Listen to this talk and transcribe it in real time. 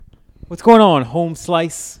What's going on, Home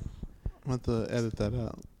Slice? I'm going to have to edit that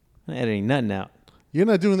out. I'm not editing nothing out. You're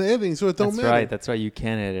not doing the editing, so it don't matter. That's right. You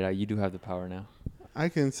can edit out. You do have the power now. I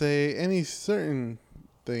can say any certain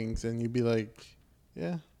things, and you'd be like,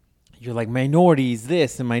 yeah. You're like, minorities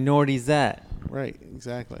this and minorities that. Right,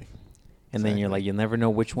 exactly. And then you're like, you'll never know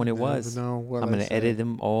which one it was. I'm going to edit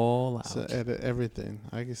them all out. So edit everything.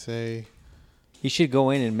 I can say. You should go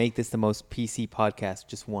in and make this the most PC podcast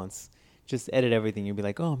just once. Just edit everything. You'll be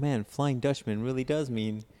like, oh, man, Flying Dutchman really does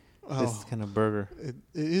mean this kind of burger. It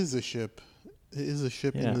is a ship. It is a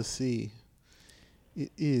ship in the sea. It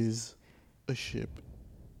is a ship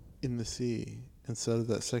in the sea instead of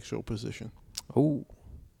that sexual position. Oh.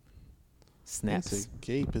 Snaps. It's a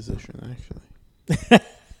gay position, actually.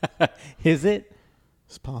 Is it?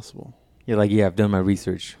 It's possible. You're like, yeah, I've done my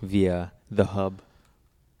research via the hub.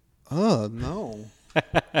 Oh, no.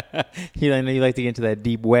 I know you like to get into that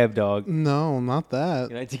deep web, dog. No, not that.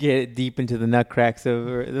 You like to get deep into the nut cracks of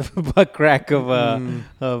or the butt crack of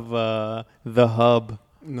the hub.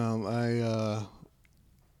 No,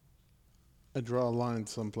 I draw a line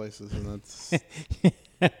some places, and that's.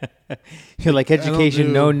 You're like,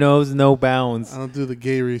 education, no knows, no bounds. I don't do the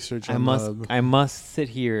gay research. I must sit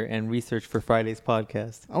here and research for Friday's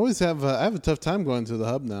podcast. I always have. I have a tough time going to the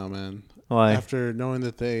hub now, man. Why? After knowing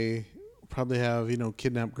that they probably have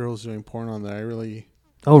kidnapped girls doing porn on there, I really.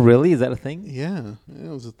 Oh, really? Is that a thing? Yeah, it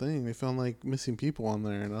was a thing. They found like missing people on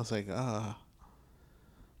there, and I was like,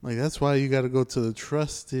 like that's why you got to go to the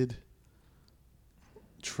trusted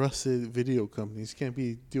video companies. You can't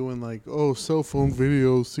be doing like, cell phone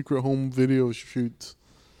videos, secret home video shoots.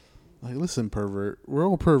 Like, listen, pervert. We're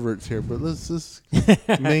all perverts here, but let's just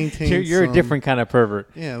maintain. You're a different kind of pervert.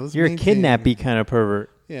 Yeah, you're a kidnappy kind of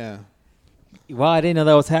pervert. Yeah. Well, I didn't know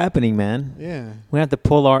that was happening, man. Yeah. We have to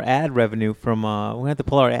pull our ad revenue from. We have to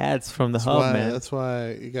pull our ads from the hub, man. That's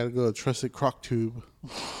why you got to go to Trusted Crock Tube.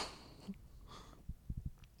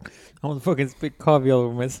 I want to fucking spit coffee all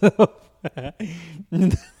over myself.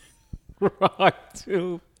 Crock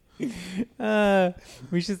Tube.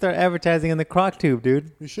 We should start advertising on the Crock Tube,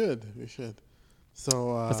 dude. We should.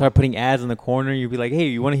 So I'll start putting ads in the corner. You'll be like, hey,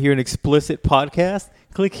 you want to hear an explicit podcast?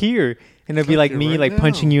 Click here. And it'll be like me, like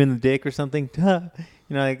punching you in the dick or something.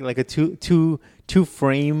 Like a two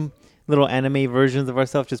frame little anime versions of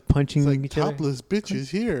ourselves just punching each other. Topless bitches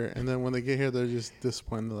here. And then when they get here, they're just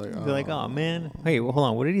disappointed. They're like, oh, man. Hey, well, hold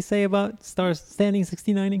on. What did he say about Star Standing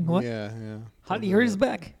 69ing? What? Yeah. How did he hurt his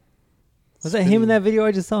back? Was that him in that video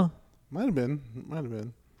I just saw? Might have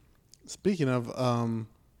been. Speaking of, oh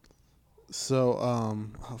fuck,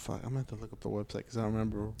 I'm gonna have to look up the website because I don't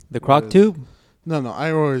remember. The Crock Tube? No,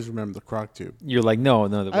 I always remember the Crock Tube. You're like, no,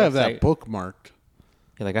 the website. I have that bookmarked.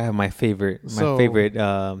 You're like, I have my favorite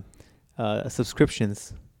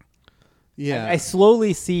subscriptions. Yeah. I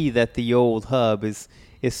slowly see that the old hub is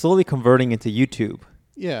slowly converting into YouTube.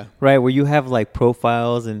 Yeah. Right, where you have like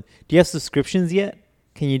profiles and do you have subscriptions yet?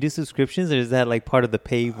 Can you do subscriptions, or is that like part of the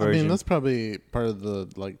paid version? I mean, that's probably part of the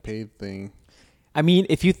like paid thing. I mean,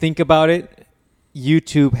 if you think about it,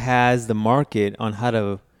 YouTube has the market on how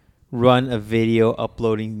to run a video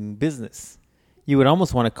uploading business. You would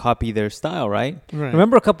almost want to copy their style, right?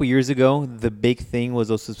 Remember a couple years ago, the big thing was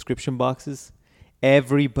those subscription boxes?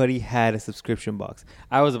 Everybody had a subscription box.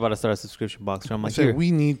 I was about to start a subscription box. So I'm like,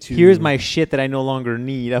 we need to. Here's my shit that I no longer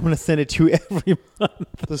need. I'm going to send it to you every month.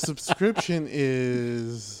 The subscription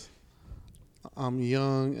is I'm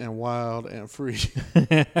young and wild and free.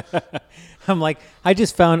 I'm like, I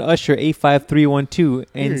just found Usher 85312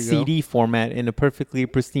 in CD format in a perfectly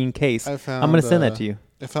pristine case. I'm going to send that to you.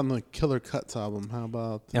 I found the Killer Cuts album. How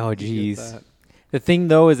about? Oh, geez. The thing,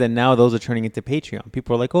 though, is that now those are turning into Patreon.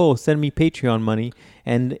 People are like, oh, send me Patreon money.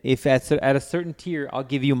 And if at a certain tier, I'll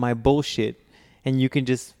give you my bullshit. And you can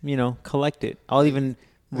just, collect it. I'll even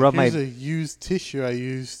rub Here's a used tissue I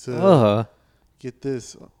used to get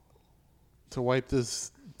this, to wipe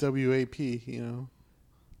this WAP,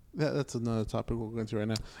 That's another topic we'll go into right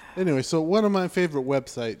now. Anyway, so one of my favorite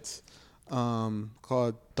websites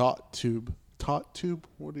called DotTube. TotTube?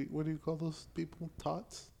 What do you call those people?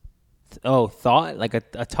 Tots? Oh, thought? Like a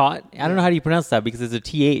tot? I don't know how do you pronounce that because it's a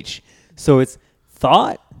TH. So it's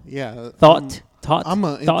thought? Yeah. Tot? I'm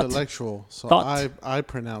an intellectual, so I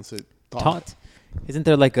pronounce it tot. Isn't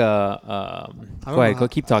there like a... go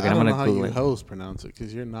ahead, keep talking. I'm going to Google it. I don't know how you hoes pronounce it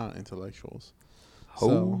because you're not intellectuals.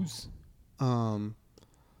 Hose? So,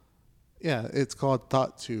 yeah, it's called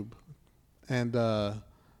TotTube. And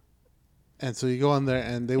so you go on there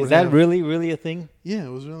and they would Is that really, really a thing? Yeah, it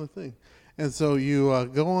was really a thing. And so you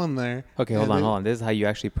go on there. Okay, hold on. This is how you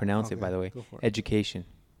actually pronounce it, by the way. Education.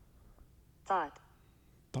 Thought.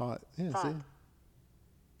 Yeah, Thought. see?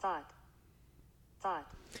 Thought. Thought.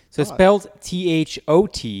 So it's spelled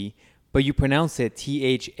Thot, but you pronounce it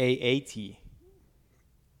Thaat.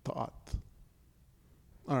 Thought.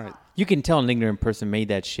 All right. You can tell an ignorant person made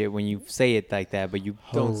that shit when you say it like that, but you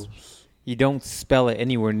don't spell it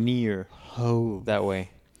anywhere near that way.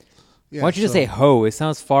 Yeah, why don't you just say ho? It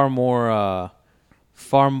sounds far more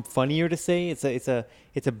far funnier to say. It's a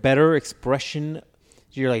better expression.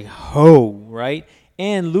 You're like ho, right?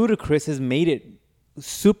 And Ludacris has made it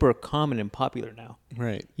super common and popular now.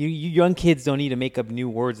 Right. You young kids don't need to make up new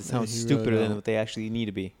words that sound stupider than what they actually need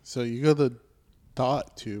to be. So you go to the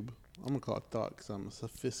Thought Tube. I'm gonna call it Thought because I'm a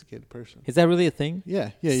sophisticated person. Is that really a thing? Yeah.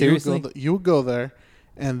 Seriously? You would go there,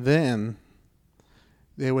 and then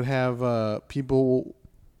they would have people,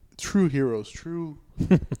 true heroes, true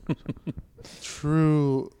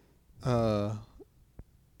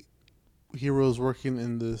heroes working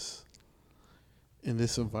in this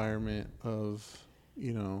environment of,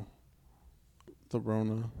 you know, the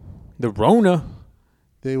Rona. The Rona.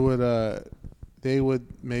 They would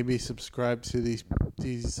maybe subscribe to these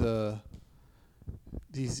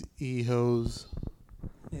e-hos.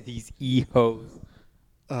 These e-hos.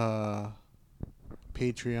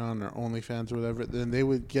 Patreon or OnlyFans or whatever. Then they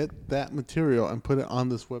would get that material and put it on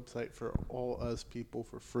this website for all us people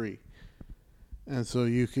for free. And so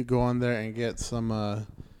you could go on there and get some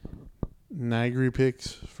Nigri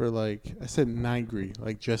pics for like, I said Nigri,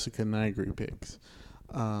 like Jessica Nigri pics,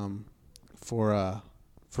 for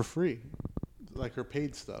free, like her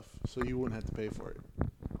paid stuff, so you wouldn't have to pay for it.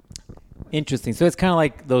 Interesting. So it's kind of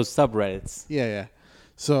like those subreddits. Yeah.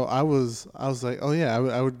 So I was like, oh yeah,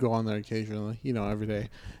 I would go on there occasionally, you know, every day,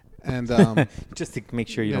 and just to make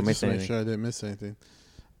sure you don't miss anything. Make sure I didn't miss anything.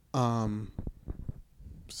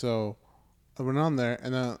 So I went on there,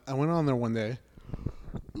 and I went on there one day.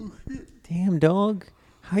 Damn, dog.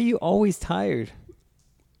 How are you always tired?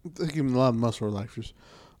 Taking a lot of muscle relaxers.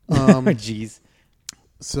 Jeez.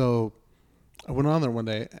 So I went on there one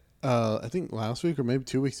day, I think last week or maybe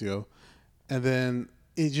 2 weeks ago, and then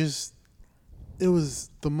it was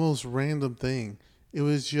the most random thing. It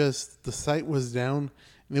was just, the site was down,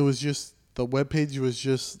 and it was just, the webpage was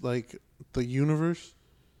just like the universe,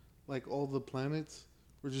 like all the planets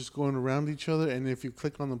were just going around each other, and if you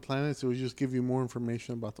click on the planets, it would just give you more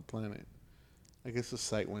information about the planet. I guess the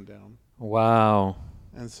site went down. Wow.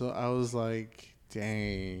 And so I was like,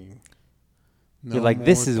 dang. No, you're like,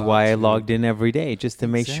 this is why I logged in every day, just to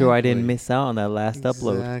make sure I didn't miss out on that last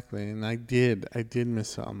upload. Exactly. And I did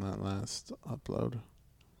miss out on that last upload.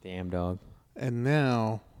 Damn, dog. And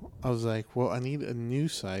now I was like, well, I need a new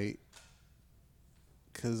site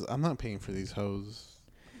because I'm not paying for these hoes.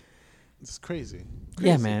 It's crazy.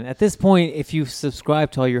 Yeah, man. At this point, if you subscribe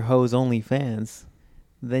to all your hoes OnlyFans,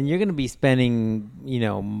 then you're going to be spending, you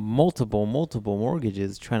know, multiple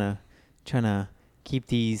mortgages trying to keep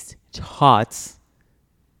these tots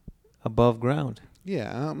above ground.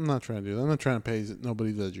 Yeah, I'm not trying to do that. I'm not trying to pay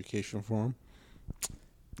nobody's education for them.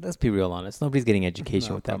 Let's be real honest. Nobody's getting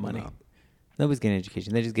education with that money. Not. Nobody's getting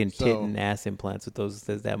education. They're just getting tit and ass implants with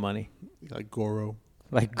that money. Like Goro.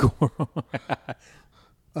 And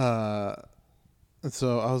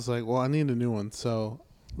so I was like, well, I need a new one. So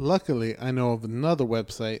luckily, I know of another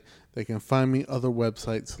website that can find me other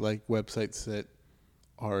websites, like websites that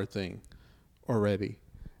are a thing already.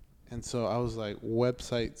 And so I was like,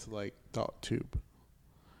 websites like .tube.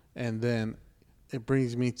 And then it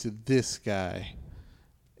brings me to this guy.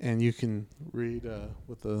 And you can read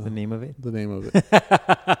what the name of it? The name of it.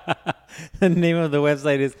 The name of the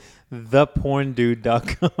website is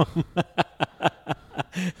theporndude.com.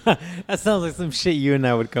 That sounds like some shit you and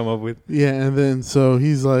I would come up with. Yeah, and then so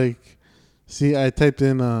he's like, see, I typed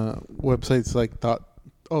in websites like Thought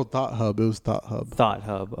Hub. It was Thought Hub. Thought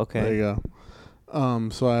Hub, okay. There you go.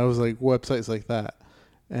 So I was like, websites like that.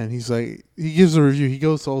 And he's like, he gives a review. He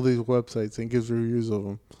goes to all these websites and gives reviews of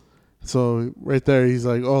them. So right there, he's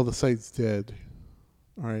like, oh, the site's dead.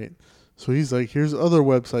 All right. So he's like, here's other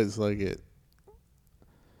websites like it.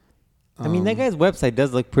 I mean, that guy's website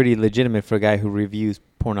does look pretty legitimate for a guy who reviews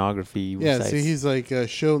pornography sites. Yeah, see, he's like,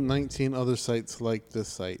 show 19 other sites like this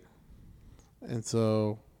site. And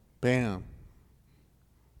so, bam.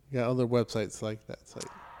 You got other websites like that site.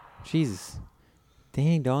 Jesus.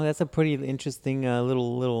 Dang, dog. That's a pretty interesting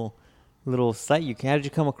little site. How did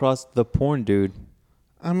you come across the porn dude?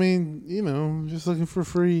 I mean, you know, just looking for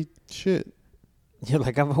free shit. You're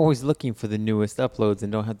like, I'm always looking for the newest uploads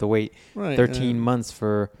and don't have to wait 13 months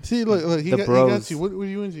for look, he got you. What are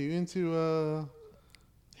you into? You into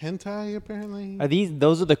hentai, apparently?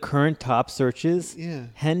 Those are the current top searches? Yeah.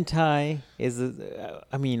 Hentai is,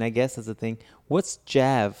 I guess that's a thing. What's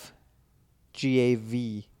Jav?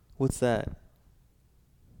 G-A-V. What's that?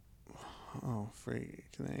 Oh, freak.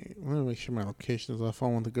 I'm going to make sure my location is off. I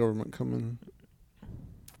don't want the government coming.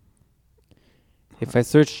 If I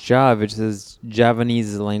search Java, it says Javanese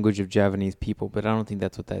is the language of Javanese people, but I don't think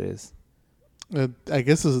that's what that is. I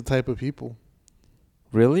guess it's a type of people.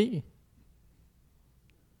 Really?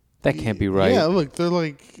 That can't be right. Yeah, look, they're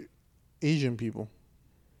like Asian people.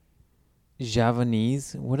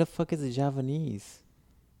 Javanese? What the fuck is a Javanese?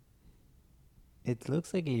 It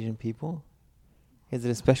looks like Asian people. Is it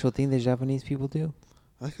a special thing that Japanese people do?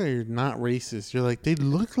 I like how you're not racist. You're like, they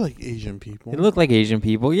look like Asian people. They look like Asian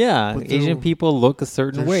people, yeah. Asian people look a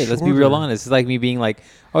certain way. Let's be real honest. It's like me being like,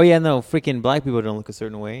 oh, yeah, no, freaking black people don't look a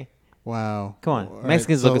certain way. Wow. Come on. All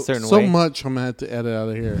Mexicans look a certain way. So much I'm going to have to edit out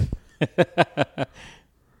of here.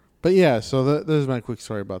 But yeah, so there's my quick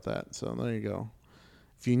story about that. So there you go.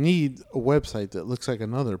 If you need a website that looks like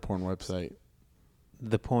another porn website,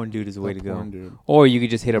 the porn dude is the way to go. Dude. Or you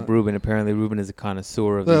could just hit up Ruben. Apparently, Ruben is a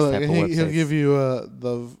connoisseur of these type of websites. He'll give you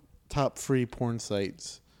the top free porn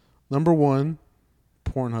sites. Number 1,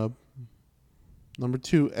 Pornhub. Number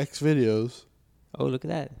 2, Xvideos. Oh, look at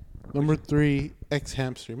that. Number 3,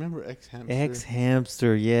 Xhamster. Remember Xhamster?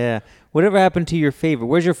 Xhamster, yeah. Whatever happened to your favorite?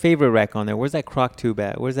 Where's your favorite rack on there? Where's that croc tube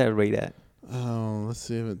at? Where's that rate at? Oh, let's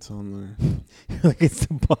see if it's on there. Like it's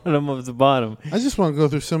the bottom of the bottom. I just want to go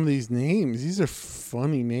through some of these names. These are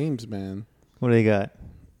funny names, man. What do they got?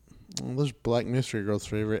 Well, there's Black Mystery Girl's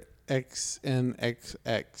favorite,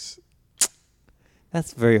 XNXX.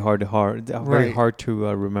 That's very hard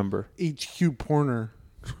to remember. HQ Porner.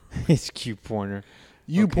 HQ Porner.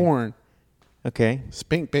 YouPorn. Okay.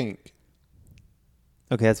 Spank Bank.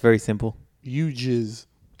 Okay, that's very simple. UJizz.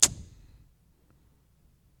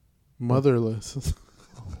 Motherless.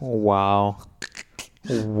 Wow.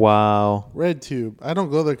 Wow. RedTube. I don't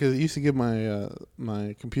go there because it used to give my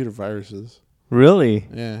my computer viruses. Really?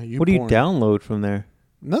 Yeah. What do you download from there?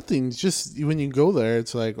 Nothing. It's just when you go there,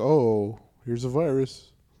 it's like, oh, here's a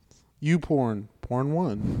virus. YouPorn.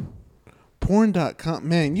 Porn1. Porn.com.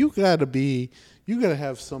 Man, you gotta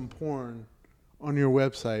have some porn on your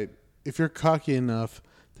website if you're cocky enough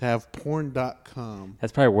to have porn.com.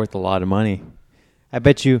 That's probably worth a lot of money. I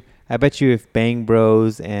bet you if Bang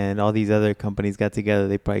Bros and all these other companies got together,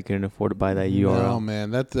 they probably couldn't afford to buy that URL. No, man,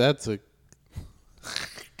 that's a...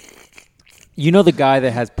 You know the guy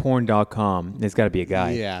that has porn.com, there's got to be a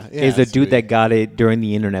guy. Yeah. Is a dude that got it during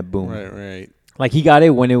the internet boom. Right. Like he got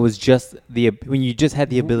it when it was just when you just had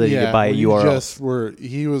the ability to buy a URL.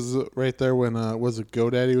 He was right there when was it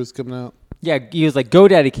GoDaddy was coming out? Yeah, he was like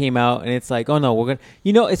GoDaddy came out and it's like, oh no, we're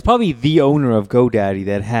gonna it's probably the owner of GoDaddy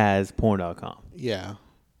that has porn.com. Yeah.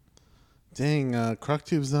 Dang,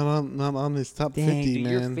 CrocTube's not on this top 50, dude,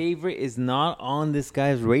 man. Your favorite is not on this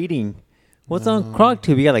guy's rating. What's on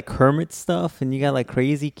CrocTube? You got like Kermit stuff and you got like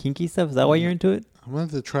crazy kinky stuff. Is that why you're into it? I'm going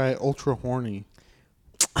to have to try Ultra Horny.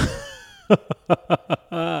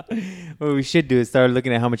 What we should do is start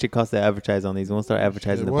looking at how much it costs to advertise on these. We'll start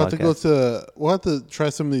advertising the podcast. We'll have to try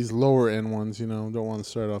some of these lower end ones. Don't want to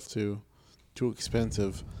start off too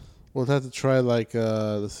expensive. We'll have to try like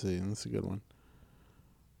let's see, that's a good one.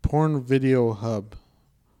 Porn Video Hub.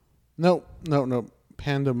 No.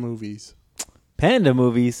 Panda Movies. Panda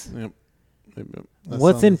Movies. Yep.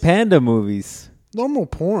 What's in Panda Movies? Normal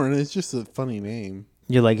porn. It's just a funny name.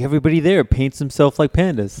 You're like everybody there paints himself like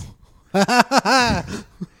pandas.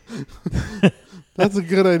 That's a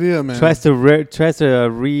good idea, man. Tries to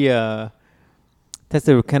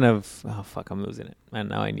kind of I'm losing it. And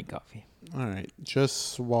now I need coffee. All right,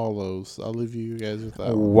 just swallows. I'll leave you guys with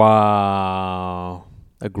that. Wow,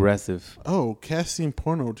 aggressive. Oh, casting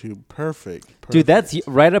porno tube, perfect. Dude, that's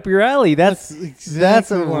right up your alley. That's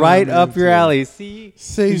exactly right up your alley. See,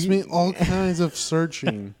 saves me all kinds of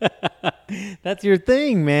searching. That's your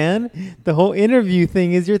thing, man. The whole interview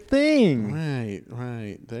thing is your thing.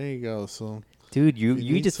 Right. There you go. So, dude,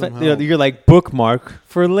 you just you're like bookmark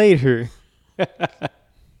for later.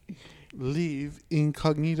 Leave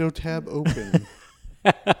incognito tab open.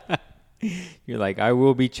 You're like, I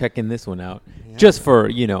will be checking this one out just for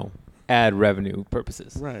ad revenue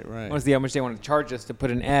purposes. Right. I want to see how much they want to charge us to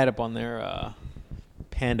put an ad up on their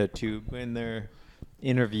Panda Tube in their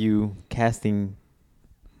interview casting.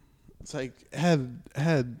 It's like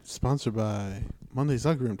had sponsored by Monday's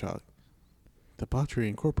Algorithm Talk, Debauchery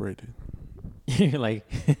Incorporated. You're like,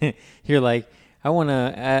 I want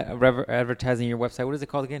to advertising your website. What is it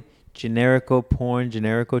called again? Generico porn,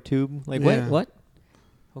 Generico tube. Like what?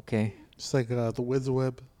 Okay. Just like the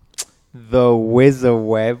WYSIWYG. The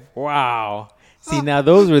WYSIWYG. Wow. See, now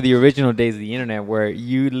those were the original days of the internet where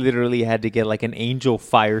you literally had to get like an Angel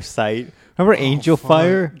Fire site. Remember Angel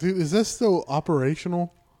Fire? Dude, is that still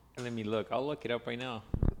operational? Let me look. I'll look it up right now.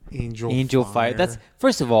 Angel Fire. That's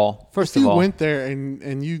first of all. If you went there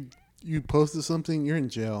and you posted something, you're in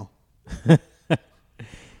jail.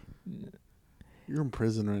 You're in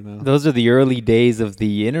prison right now. Those are the early days of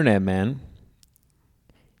the internet, man.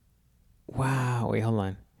 Wow. Wait, hold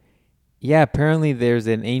on. Yeah, apparently there's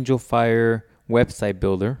an Angel Fire website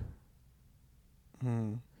builder.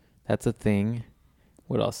 That's a thing.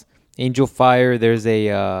 What else? Angel Fire. There's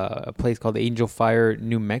a place called Angel Fire,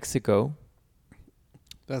 New Mexico.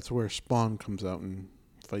 That's where Spawn comes out and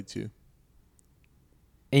fights you.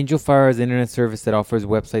 Angel Fire is an internet service that offers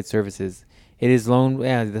website services. It is owned,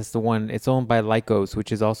 yeah, that's the one. It's owned by Lycos,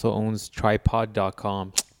 which is also owns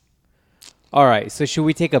Tripod.com. All right, so should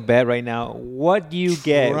we take a bet right now? What do you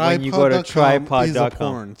get when you go to Tripod.com? Is a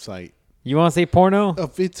porn site. You want to say porno?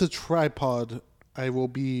 If it's a tripod, I will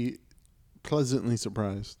be pleasantly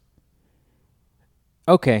surprised.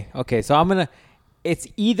 Okay. So I'm gonna. It's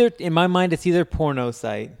either in my mind. It's either porno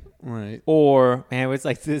site, right? Or man, it's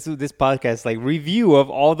like this podcast, like review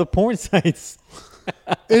of all the porn sites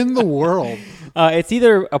in the world. It's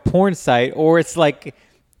either a porn site or it's like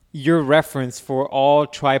your reference for all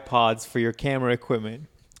tripods for your camera equipment.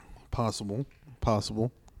 Possible.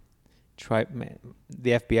 Man,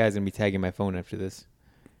 the FBI is gonna be tagging my phone after this.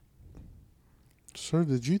 Sir,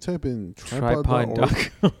 did you type in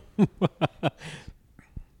tripod.com?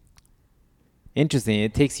 Interesting.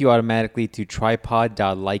 It takes you automatically to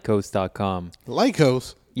tripod.lycos.com.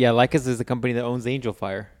 Lycos? Yeah, Lycos is the company that owns Angel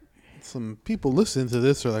Fire. Some people listening to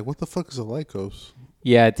this are like, what the fuck is a Lycos?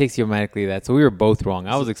 Yeah, it takes you automatically that. So we were both wrong.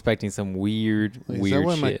 I was expecting some weird shit. Is that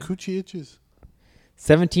why shit. My coochie itches?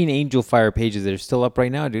 17 Angel Fire pages that are still up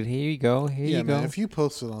right now, dude. Here you go. Here you go. If you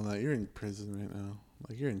posted on that, you're in prison right now.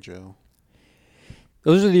 Like, you're in jail.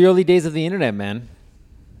 Those are the early days of the internet, man.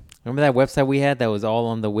 Remember that website we had that was all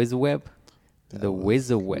on the WYSIWeb? The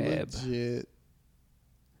WYSIWeb. Legit.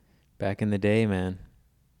 Back in the day, man.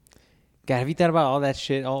 God, have you thought about all that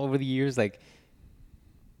shit all over the years? Like,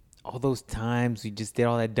 all those times we just did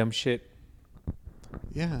all that dumb shit.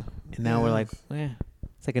 Yeah. And now we're like,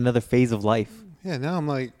 it's like another phase of life. Yeah, now I'm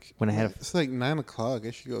like, it's like 9 o'clock. I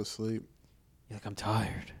should go to sleep. You're like, I'm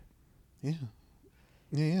tired. Yeah.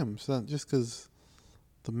 Yeah, it's not just because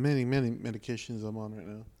the many medications I'm on right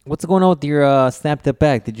now. What's going on with your snapped up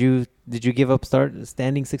back? Did you give up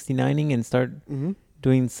standing 69ing and start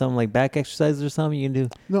doing some like back exercises or something you can do?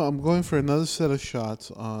 No, I'm going for another set of shots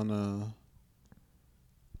on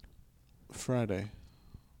Friday.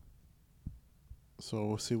 So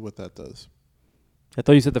we'll see what that does. I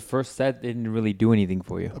thought you said the first set didn't really do anything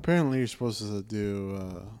for you. Apparently you're supposed to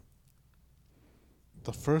do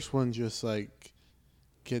the first one just like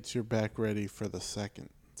gets your back ready for the second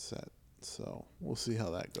set. So we'll see how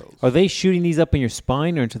that goes. Are they shooting these up in your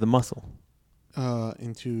spine or into the muscle?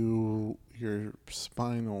 Into your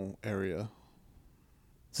spinal area.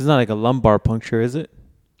 So it's not like a lumbar puncture, is it?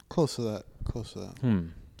 Close to that.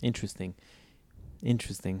 Interesting.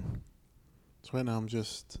 So right now I'm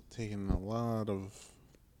just taking a lot of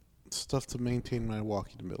stuff to maintain my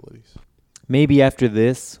walking abilities. Maybe after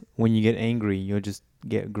this, when you get angry, you'll just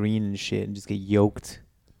get green and shit and just get yoked.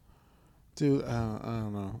 Dude, I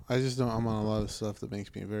don't know. I just don't. I'm on a lot of stuff that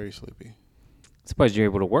makes me very sleepy. I'm surprised you're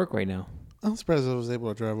able to work right now. I'm surprised I was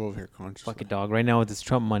able to drive over here consciously. Fuck it, dog. Right now with this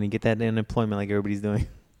Trump money, get that unemployment like everybody's doing.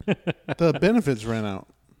 The benefits ran out.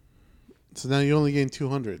 So now you only gain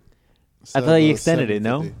 200. I thought you extended it,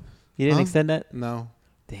 no? You didn't extend that? No.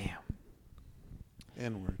 Damn.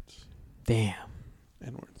 N-words. Damn.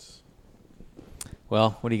 N-words.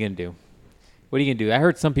 Well, what are you going to do? What are you going to do? I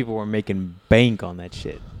heard some people were making bank on that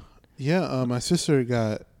shit. Yeah, my sister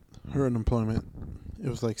got her unemployment. It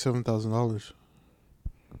was like $7,000.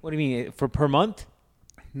 What do you mean? For per month?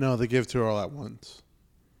 No, they gave it to her all at once.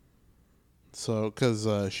 So,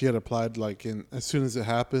 because she had applied like as soon as it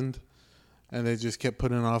happened, and they just kept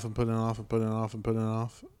putting it off and putting it off and putting it off and putting it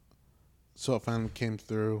off. So it finally came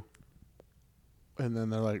through. And then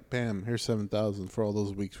they're like, bam, here's $7,000 for all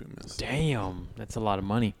those weeks we missed. Damn, that's a lot of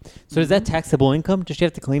money. So is that taxable income? Does she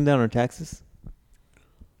have to claim that on her taxes?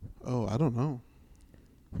 Oh, I don't know.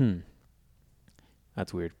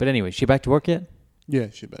 That's weird. But anyway, she back to work yet? Yeah,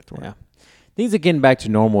 she's back to work. Yeah. Things are getting back to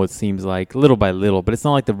normal, it seems like, little by little. But it's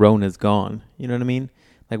not like the Rona's gone. You know what I mean?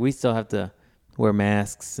 Like, we still have to wear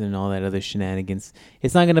masks and all that other shenanigans.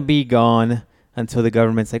 It's not going to be gone until the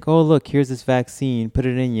government's like, oh, look, here's this vaccine. Put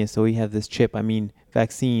it in you so we have this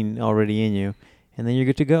vaccine already in you. And then you're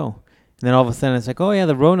good to go. And then all of a sudden it's like, oh, yeah,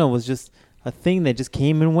 the Rona was just a thing that just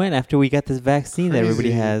came and went after we got this vaccine that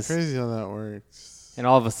everybody has. Crazy how that works. And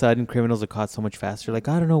all of a sudden, criminals are caught so much faster. Like,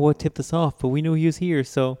 I don't know what tipped us off, but we knew he was here,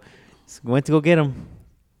 so went to go get him.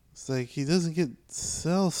 It's like he doesn't get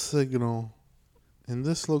cell signal in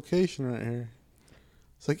this location right here.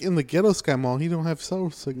 It's like in the Ghetto Sky Mall, he don't have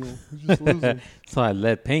cell signal. He's just losing. So I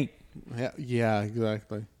lead paint. Yeah,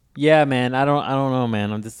 exactly. Yeah, man. I don't know,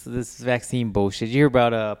 man. This vaccine bullshit. You hear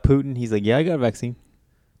about Putin? He's like, yeah, I got a vaccine.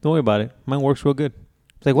 Don't worry about it. Mine works real good.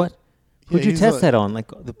 It's like, what? Who'd you test that on?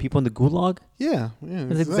 Like the people in the gulag? Yeah.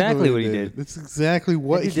 That's exactly what he did. That's exactly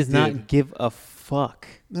what he does not give a fuck.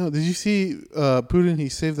 No, did you see Putin? He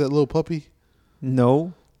saved that little puppy.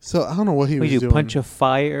 No. So I don't know what he was doing. Punch a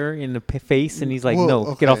fire in the face, and he's like, "No,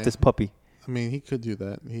 okay. Get off this puppy." I mean, he could do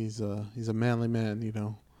that. He's a manly man, you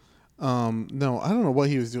know. No, I don't know what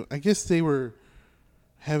he was doing. I guess they were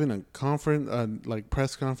having a conference, like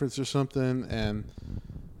press conference or something, and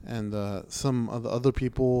some of the other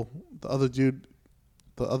people, the other dude,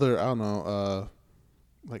 I don't know,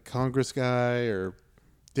 like Congress guy or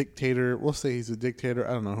dictator. We'll say he's a dictator.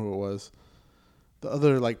 I don't know who it was. The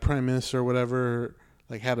other like prime minister or whatever,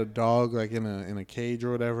 like had a dog like in a cage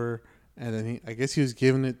or whatever, and then I guess he was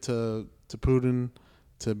giving it to Putin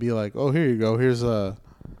to be like, oh, here you go.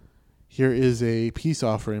 Here is a peace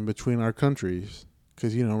offering between our countries,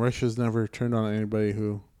 because you know Russia's never turned on anybody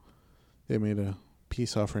who they made a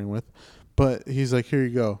peace offering with, but he's like, here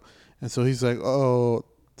you go, and so he's like, oh,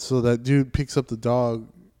 so that dude picks up the dog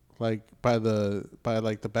like by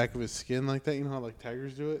like the back of his skin like that, you know how like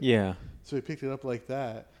tigers do it? Yeah. So he picked it up like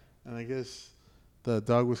that, and I guess the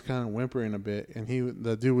dog was kind of whimpering a bit, and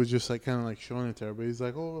the dude was just like kind of like showing it to everybody. He's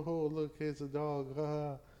like, oh, look, it's a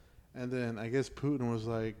dog. And then I guess Putin was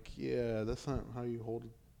like, yeah, that's not how you hold a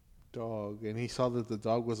dog. And he saw that the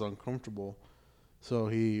dog was uncomfortable, so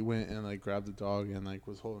he went and like grabbed the dog and like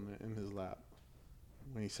was holding it in his lap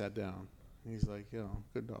when he sat down. And he's like,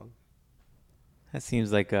 good dog. That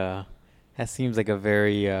seems like a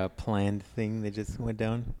very planned thing that just went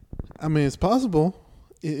down. I mean, it's possible.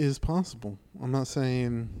 It is possible. I'm not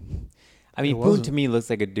saying. I mean, Putin to me looks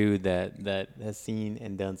like a dude that has seen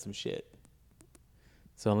and done some shit.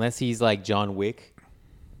 So unless he's like John Wick,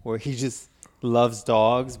 where he just loves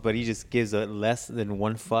dogs, but he just gives a less than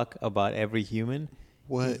one fuck about every human.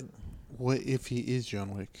 What if he is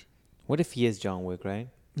John Wick? What if he is John Wick, right?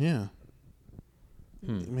 Yeah.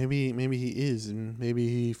 Maybe he is, and maybe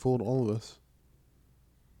he fooled all of us.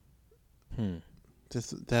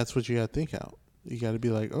 That's what you got to think out. You got to be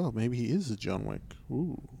like, oh, maybe he is a John Wick.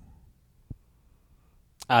 Ooh.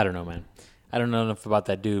 I don't know, man. I don't know enough about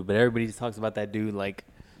that dude, but everybody just talks about that dude like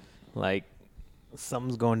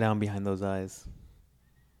something's going down behind those eyes.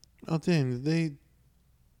 Oh, damn. Do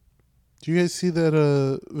you guys see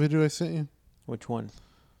that video I sent you? Which one?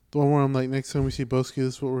 The one where I'm like, next time we see Boski,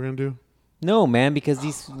 this is what we're going to do? No, man, because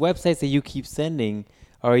these websites that you keep sending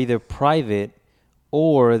are either private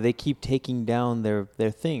or they keep taking down their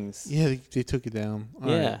things. Yeah, they took it down. All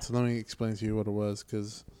yeah. Right, so let me explain to you what it was,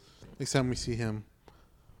 because next time we see him,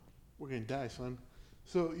 we're going to die, son.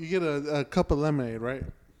 So you get a cup of lemonade, right?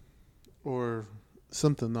 Or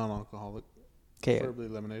something non-alcoholic. Okay. Preferably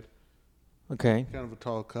lemonade. Okay. Kind of a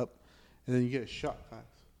tall cup. And then you get a shot glass.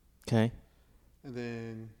 Okay. And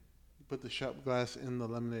then you put the shot glass in the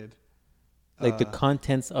lemonade. Like the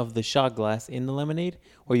contents of the shot glass in the lemonade?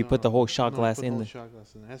 Or you put the whole shot glass in the shot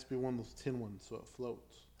glass in. It has to be one of those tin ones so it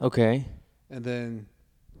floats. Okay. And then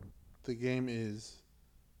the game is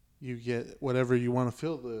you get whatever you want to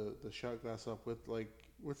fill the shot glass up with. Like,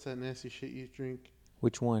 what's that nasty shit you drink?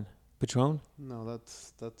 Which one? Patron? No,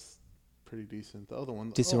 that's pretty decent. The other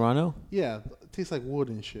one. Disaronno? Yeah. It tastes like wood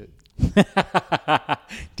and shit.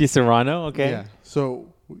 Disaronno? Okay. Yeah.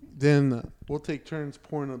 So then we'll take turns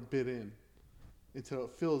pouring a bit in until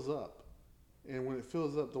it fills up. And when it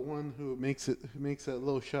fills up, the one who makes that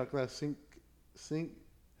little shot glass sink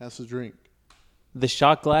has to drink. The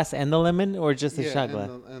shot glass and the lemon, or just the shot glass?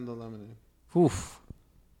 And the lemonade. Oof.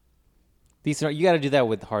 You got to do that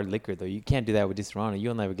with hard liquor, though. You can't do that with Disaronno.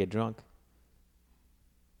 You'll never get drunk.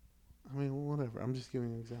 I mean, whatever. I'm just giving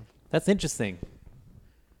you an example. That's interesting.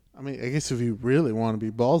 I mean, I guess if you really want to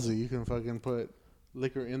be ballsy, you can fucking put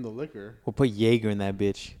liquor in the liquor. We'll put Jaeger in that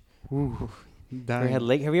bitch. Ooh. Have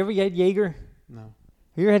you ever had Jaeger? No. Have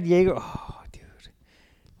you ever had Jaeger? Oh, dude.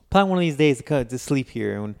 Plan one of these days to sleep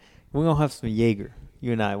here, and we're going to have some Jaeger.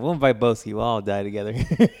 You and I. We'll invite Boski. We'll all die together.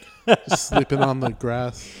 Just sleeping on the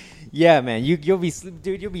grass. Yeah, man. You'll be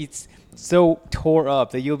so tore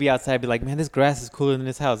up that you'll be outside and be like, man, this grass is cooler than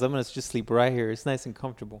this house. I'm going to just sleep right here. It's nice and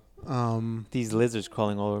comfortable. These lizards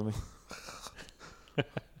crawling all over me.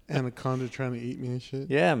 Anaconda trying to eat me and shit.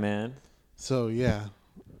 Yeah, man. So, yeah.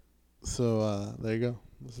 So, there you go.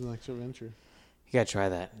 This is the next adventure. You gotta try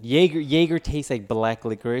that. Jaeger tastes like black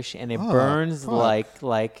licorice, and it burns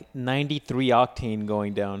like 93 octane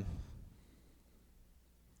going down.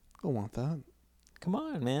 I don't want that. Come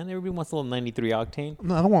on, man. Everybody wants a little 93 octane.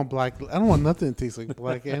 No, I don't want black. I don't want nothing that tastes like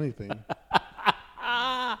black anything.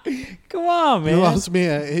 Come on, man. You lost me.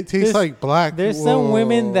 It tastes like black. There's some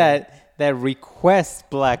women that request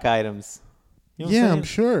black items. You know I'm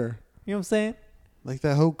sure. You know what I'm saying? Like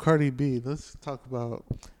that whole Cardi B. Let's talk about.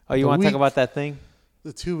 Oh, you want to talk about that thing?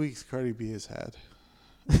 The 2 weeks Cardi B has had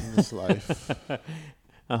in his life. So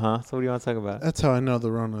what do you want to talk about? That's how I know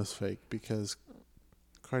the Rona is fake, because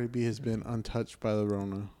Cardi B has been untouched by the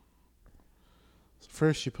Rona.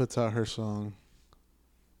 First, she puts out her song.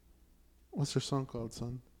 What's her song called,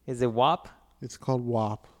 son? Is it WAP? It's called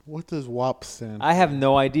WAP. What does WAP stand for? I have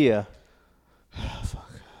no idea.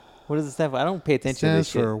 Fuck. What does it stand for? I don't pay attention to this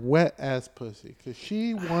shit. It stands for wet ass pussy. Because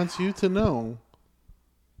she wants you to know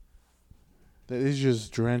that it's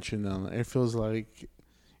just drenching down there. It feels like,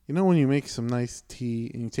 you know when you make some nice tea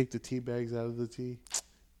and you take the tea bags out of the tea?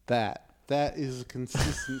 That is the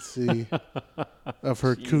consistency of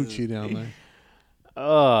her coochie down there.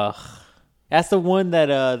 Ugh. That's the one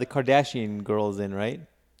that the Kardashian girl's in, right?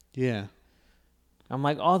 Yeah. I'm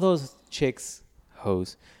like, all those chicks,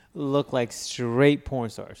 hoes, look like straight porn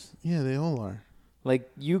stars. Yeah, they all are. Like,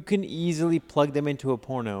 you can easily plug them into a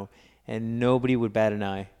porno and nobody would bat an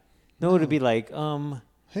eye. Nobody would be like,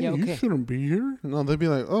 hey, yeah, okay. You shouldn't be here. No, they'd be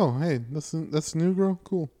like, oh, hey, that's the new girl?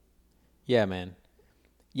 Cool. Yeah, man.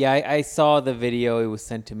 Yeah, I saw the video. It was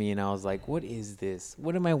sent to me, and I was like, what is this?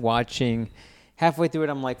 What am I watching? Halfway through it,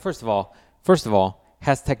 I'm like, first of all,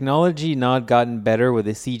 has technology not gotten better where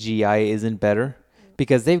the CGI isn't better?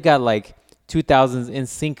 Because they've got like 2000s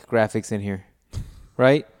NSYNC graphics in here,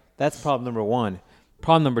 right? That's problem number one.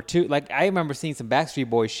 Problem number two, like I remember seeing some Backstreet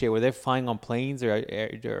Boys shit where they're flying on planes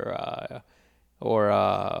or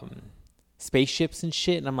spaceships and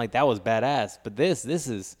shit, and I'm like, that was badass. But this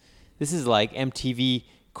is like MTV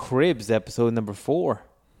Cribs episode number 4.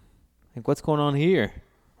 Like, what's going on here,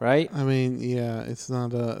 right? I mean, yeah, it's not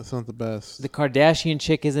the best. The Kardashian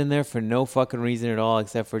chick is in there for no fucking reason at all,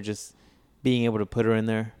 except for just being able to put her in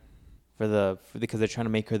there because they're trying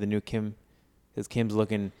to make her the new Kim, because Kim's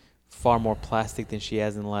looking far more plastic than she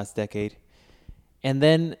has in the last decade. And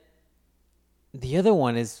then the other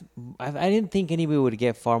one is, I didn't think anybody would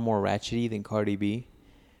get far more ratchety than Cardi B.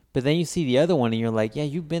 But then you see the other one and you're like, yeah,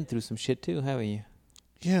 you've been through some shit too, haven't you?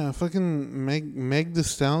 Yeah, fucking Meg Thee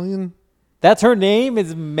Stallion. That's her name?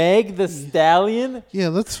 Is Meg Thee Stallion? Yeah,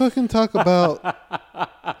 let's fucking talk about...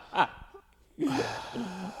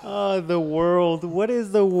 Oh, the world. What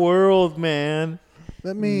is the world, man?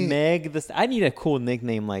 Meg the... I need a cool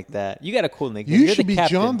nickname like that. You got a cool nickname. You should be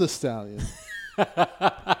captain. John the Stallion.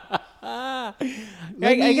 I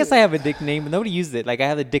guess I have a nickname, but nobody used it. Like, I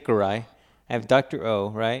have the Dickerai. I have Dr. O,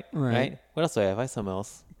 right? Right. What else do I have? I have something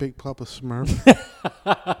else. Big Papa Smurf.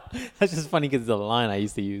 That's just funny because it's a line I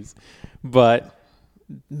used to use. But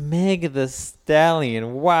Meg the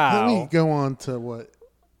Stallion, wow. Let me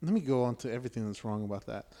go on to everything that's wrong about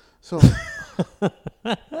that. So,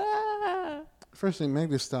 first thing, Meg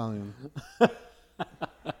the Stallion. A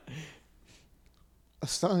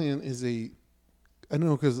stallion is I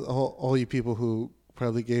know because all you people who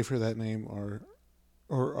probably gave her that name or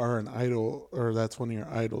are an idol, or that's one of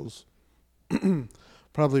your idols,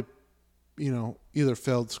 probably, either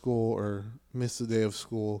failed school or missed a day of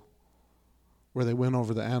school where they went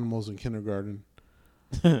over the animals in kindergarten.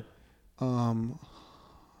 A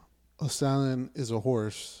stallion is a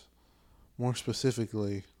horse. More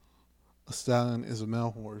specifically, a stallion is a male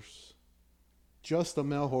horse. Just a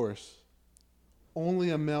male horse. Only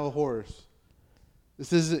a male horse.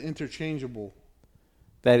 This isn't interchangeable.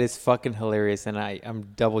 That is fucking hilarious, and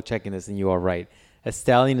I'm double checking this, and you are right. A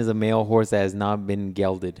stallion is a male horse that has not been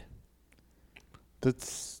gelded.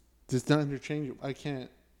 That's not interchangeable. It can't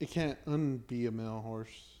unbe a male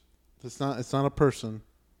horse. It's not a person.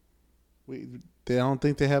 I don't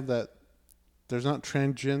think they have that. There's not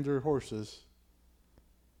transgender horses.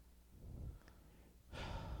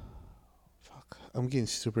 Fuck. I'm getting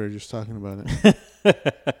stupid just talking about it.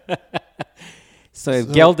 So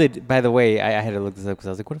gelded, by the way, I had to look this up because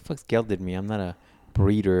I was like, what the fuck's gelded mean? I'm not a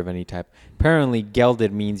breeder of any type. Apparently,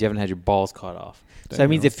 gelded means you haven't had your balls cut off. So that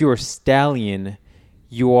means if you're a stallion,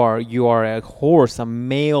 you are a horse, a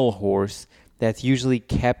male horse that's usually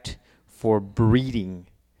kept for breeding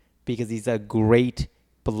because he's a great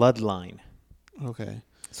bloodline. Okay.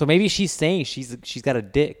 So maybe she's saying she's got a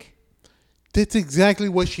dick. That's exactly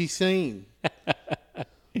what she's saying.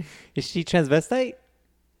 Is she transvestite?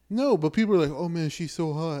 No, but people are like, "Oh man, she's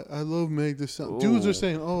so hot. I love Meg Thee Stallion." Dudes are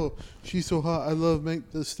saying, "Oh, she's so hot. I love Meg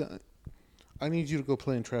Thee Stallion." I need you to go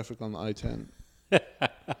play in traffic on the I-10,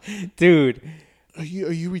 dude. Are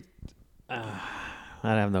you? I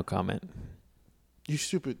have no comment. You're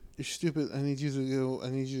stupid. You're stupid. I need you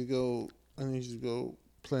to go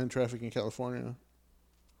play in traffic in California.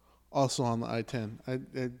 Also on the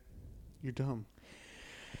I-10. You're dumb.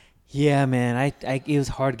 Yeah, man. It was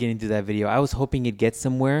hard getting through that video. I was hoping it'd get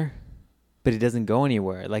somewhere, but it doesn't go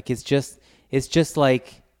anywhere. Like it's just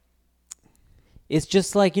like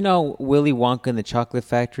Willy Wonka and the Chocolate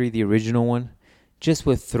Factory, the original one, just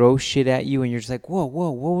would throw shit at you, and you're just like, whoa,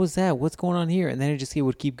 what was that? What's going on here? And then it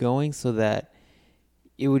would keep going, so that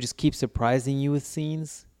it would just keep surprising you with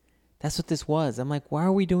scenes. That's what this was. I'm like, why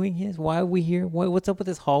are we doing this? Why are we here? What's up with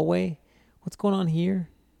this hallway? What's going on here?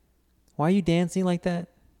 Why are you dancing like that?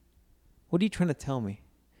 What are you trying to tell me?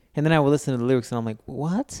 And then I would listen to the lyrics and I'm like,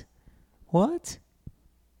 what?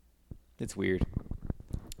 It's weird.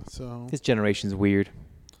 So this generation's weird.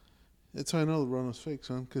 That's how I know the run was fake,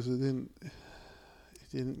 son, because it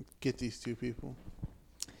didn't get these two people.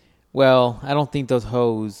 Well, I don't think those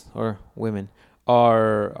hoes or women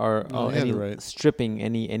are stripping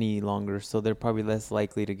any longer, so they're probably less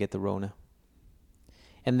likely to get the Rona.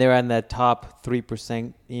 And they're on that top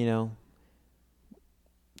 3%,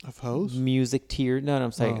 of hoes? Music tier. No,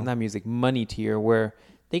 I'm saying not music, money tier, where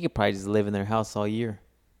they could probably just live in their house all year.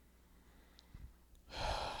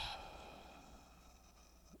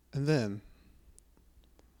 And then,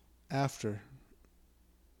 after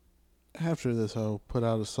this hoe put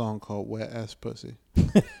out a song called Wet Ass Pussy.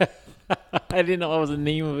 I didn't know that was the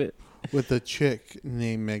name of it. With a chick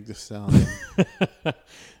named Meg Thee Stallion.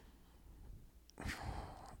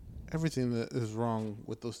 Everything that is wrong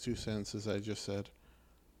with those two sentences I just said.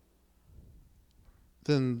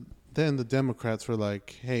 Then the Democrats were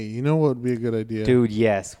like, hey, you know what would be a good idea? Dude,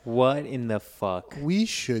 yes. What in the fuck? We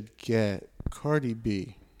should get Cardi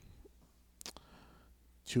B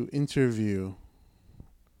to interview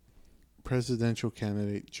presidential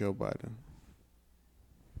candidate Joe Biden.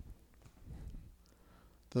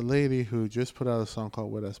 The lady who just put out a song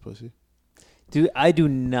called Wet Ass Pussy. Dude, I do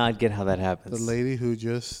not get how that happens. The lady who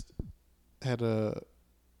just had a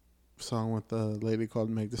song with a lady called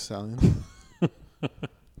Meg Thee Stallion.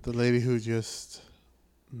 The lady who just,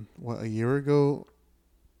 a year ago,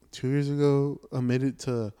 2 years ago, admitted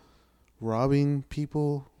to robbing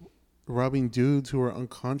dudes who were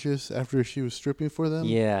unconscious after she was stripping for them.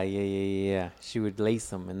 Yeah. She would lace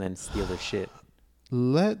them and then steal their shit.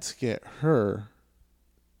 Let's get her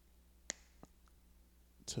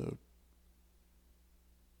to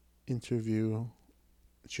interview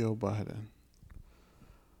Joe Biden.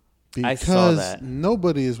 Because I saw that.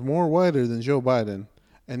 Nobody is more whiter than Joe Biden,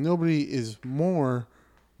 and nobody is more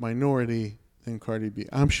minority than Cardi B.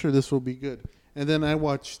 I'm sure this will be good. And then I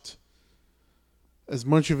watched as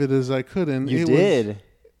much of it as I could, and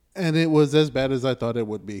it was as bad as I thought it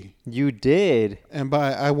would be. You did. And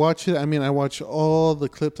I watched all the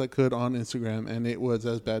clips I could on Instagram, and it was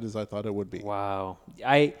as bad as I thought it would be. Wow.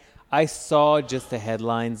 I saw just the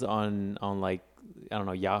headlines on like, I don't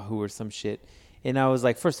know, Yahoo or some shit. And I was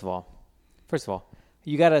like, first of all,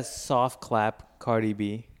 you got to soft clap Cardi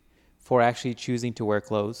B for actually choosing to wear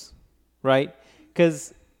clothes, right?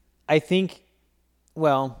 Because I think,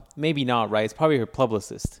 well, maybe not, right? It's probably her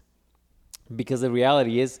publicist. Because the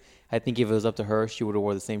reality is, I think if it was up to her, she would have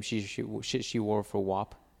wore the same shit she wore for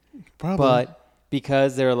WAP. Probably. But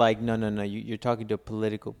because they're like, no, you're talking to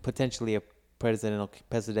potentially a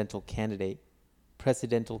presidential candidate. Why does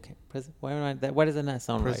that not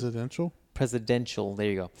sound presidential? Right? Presidential. There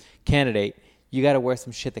you go. Candidate. You got to wear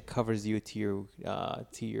some shit that covers you to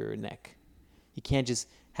your neck. You can't just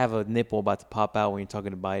have a nipple about to pop out when you're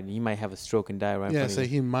talking to Biden. You might have a stroke and die right in front of you. Yeah,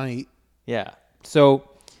 he might. Yeah. So,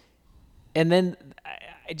 and then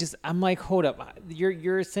I'm like, hold up.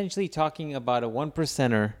 You're essentially talking about a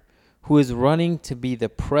 1%er who is running to be the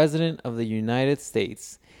president of the United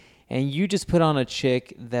States. And you just put on a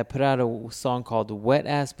chick that put out a song called Wet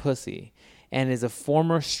Ass Pussy and is a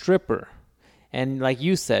former stripper. And like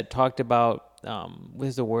you said, talked about,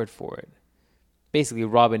 what's the word for it? Basically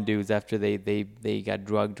robbing dudes after they got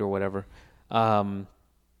drugged or whatever.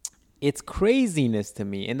 It's craziness to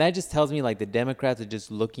me. And that just tells me like the Democrats are just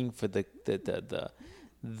looking for the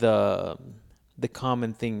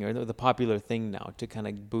common thing or the popular thing now to kind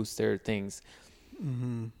of boost their things.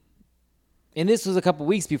 Mm-hmm. And this was a couple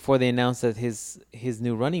weeks before they announced that his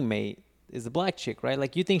new running mate is a black chick, right?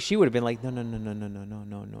 Like, you think she would have been like, no,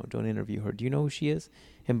 don't interview her. Do you know who she is?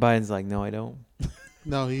 And Biden's like, no, I don't.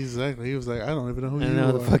 No, he was like, I don't even know who you are. I don't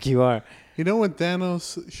know who the fuck you are. You know when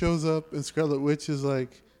Thanos shows up and Scarlet Witch is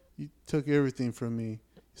like, you took everything from me.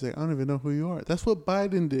 He's like, I don't even know who you are. That's what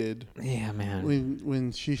Biden did. Yeah, man.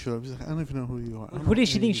 When she showed up, he's like, I don't even know who you are. Who did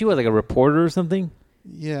she think she was? Like a reporter or something?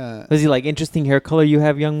 Yeah. Was he like, interesting hair color you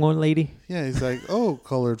have, young one lady? Yeah, he's like, oh,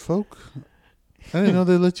 colored folk. I didn't know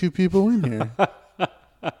they let you people in here.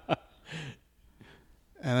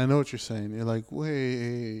 And I know what you're saying. You're like,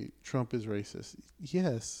 wait, Trump is racist.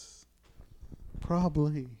 Yes,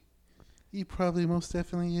 probably. He probably most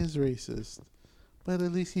definitely is racist. But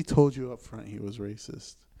at least he told you up front he was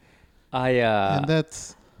racist. And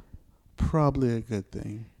that's probably a good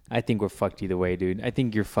thing. I think we're fucked either way, dude. I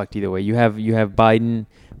think you're fucked either way. You have Biden.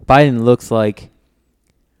 Biden looks like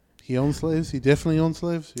he owns slaves. He definitely owns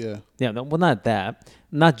slaves. Yeah. Yeah. No, well, not that.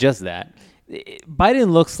 Not just that.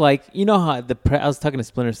 Biden looks like, you know how I was talking to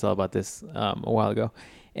Splinter Cell about this a while ago,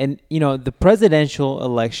 and you know the presidential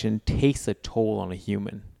election takes a toll on a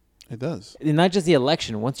human. It does. And not just the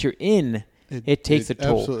election. Once you're in, it takes a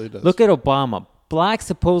toll. Absolutely does. Look at Obama. Black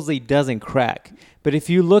supposedly doesn't crack, but if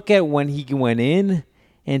you look at when he went in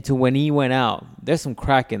and to when he went out, there's some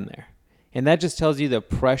crack in there, and that just tells you the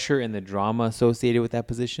pressure and the drama associated with that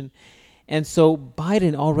position. And so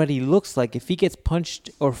Biden already looks like if he gets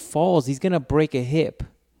punched or falls, he's going to break a hip.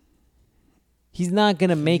 He's not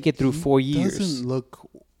going to make it through 4 years.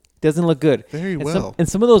 Doesn't look good. Very well. And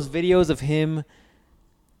some of those videos of him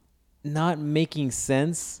not making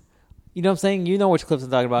sense, you know what I'm saying? You know which clips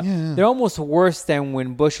I'm talking about. Yeah. They're almost worse than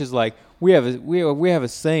when Bush is like, we have a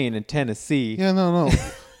saying in Tennessee. Yeah, no.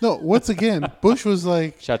 No, once again, Bush was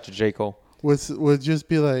like... Shout to J. Cole. Would just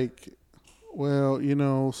be like... Well, you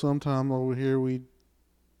know, sometime over here we...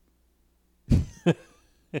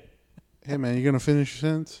 Hey, man, you going to finish your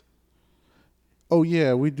sentence? Oh,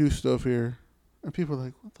 yeah, we do stuff here. And people are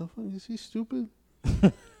like, what the fuck? Is he stupid?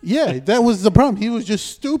 Yeah, that was the problem. He was just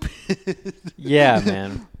stupid. Yeah,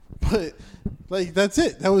 man. But, like, that's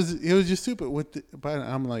it. It was just stupid. But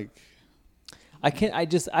I'm like...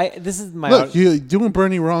 This is my... Look, you're doing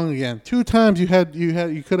Bernie wrong again. 2 times you could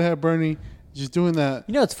have had Bernie... Just doing that,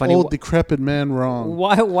 you know, it's funny. Old decrepit man wrong.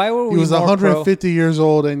 Why were we? He was 150 years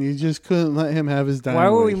old, and you just couldn't let him have his dying Why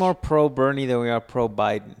were wish. we more pro Bernie than we are pro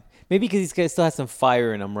Biden? Maybe because he still has some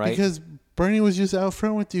fire in him, right? Because Bernie was just out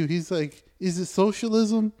front with you. He's like, "Is it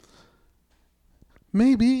socialism?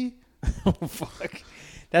 Maybe." Oh, fuck.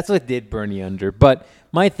 That's what did Bernie under. But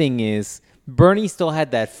my thing is, Bernie still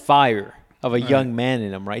had that fire of a young man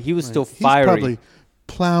in him, right? He was still fiery. He's probably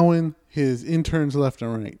plowing his interns left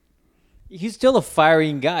and right. He's still a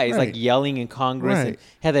firing guy. He's like yelling in Congress and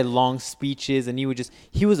had that long speeches, and he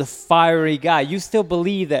was a fiery guy. You still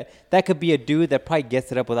believe that could be a dude that probably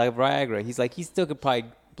gets it up without Viagra. He's like, he still could probably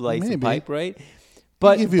blaze some pipe, right?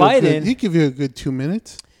 But Biden... He'd give you a good 2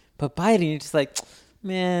 minutes. But Biden, you're just like,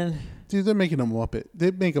 man... Dude, they're making a Muppet.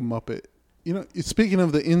 They make a Muppet. You know, speaking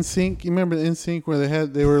of the NSYNC, you remember the NSYNC where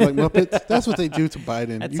they were like Muppets? That's what they do to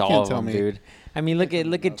Biden. That's you all can't of tell them, me. dude. I mean, look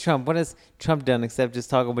at Trump. What has Trump done except just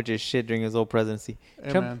talk a bunch of shit during his whole presidency?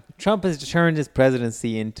 Hey, Trump has turned his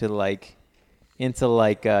presidency into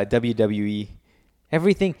WWE.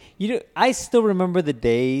 Everything. I still remember the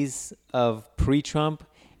days of pre-Trump,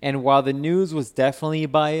 and while the news was definitely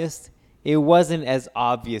biased, it wasn't as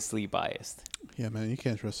obviously biased. Yeah, man, you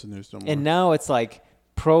can't trust the news no more. And now it's like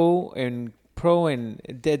pro and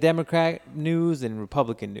Democrat news and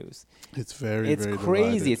Republican news. It's very crazy.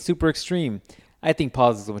 divided. It's super extreme. I think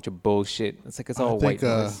politics is a bunch of bullshit. It's like it's all white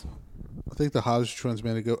noise. I think the Hodge ones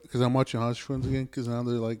made it go because I'm watching Hodge ones again because now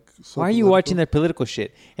they're like. So why are you watching their political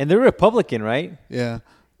shit? And they're Republican, right? Yeah,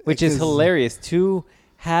 which is hilarious. 2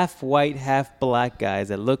 half white, half black guys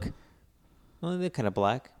that look. Well, they're kind of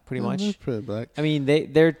black, pretty much. They're pretty black. I mean,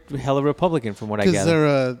 they're hella Republican from what I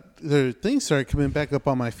gather. Because their things started coming back up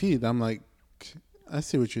on my feed. I'm like, I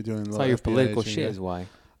see what you're doing. That's all your political shit is why.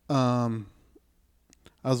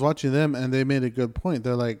 I was watching them, and they made a good point.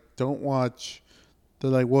 They're like, don't watch.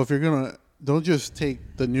 They're like, well, if you're gonna, don't just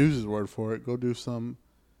take the news' word for it. Go do some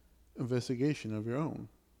investigation of your own.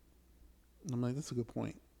 And I'm like, that's a good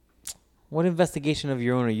point. What investigation of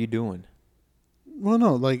your own are you doing? Well,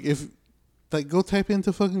 no, go type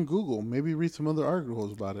into fucking Google. Maybe read some other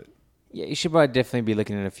articles about it. Yeah, you should probably definitely be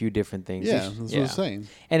looking at a few different things. Yeah, that's what I'm saying.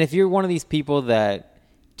 And if you're one of these people that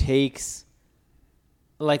takes,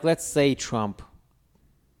 like, let's say Trump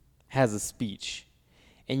has a speech,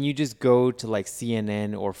 and you just go to like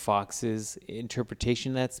CNN or Fox's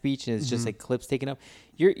interpretation of that speech, and it's just like clips taken up.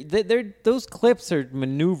 Those clips are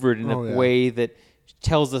maneuvered in a way that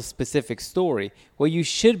tells a specific story. What you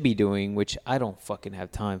should be doing, which I don't fucking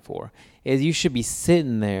have time for, is you should be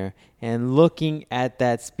sitting there and looking at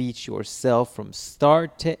that speech yourself from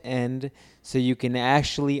start to end so you can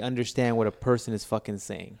actually understand what a person is fucking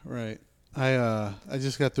saying. Right. I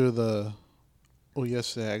just got through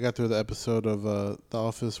yesterday I got through the episode of The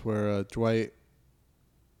Office where Dwight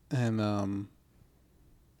and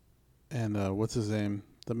what's his name?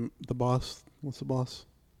 The boss? What's the boss?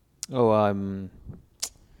 Oh, I'm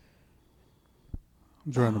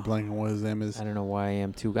drawing a blank on what his name is. I don't know why I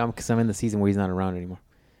am too. Because I'm in the season where he's not around anymore.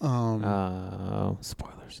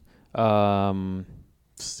 Spoilers.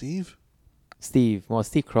 Steve. Well,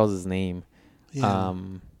 Steve Carell's his name. Yeah.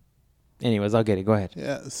 Anyways, I'll get it. Go ahead.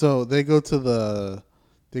 Yeah. So they go to the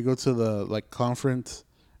like conference,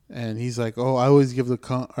 and he's like, "Oh, I always give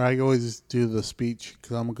I always do the speech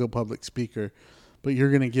because I'm a good public speaker, but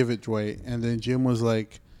you're gonna give it, Dwight." And then Jim was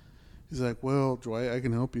like, he's like, "Well, Dwight, I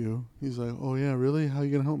can help you." He's like, "Oh yeah, really? How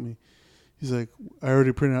you gonna help me?" He's like, "I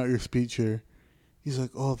already printed out your speech here." He's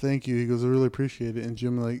like, "Oh, thank you." He goes, "I really appreciate it." And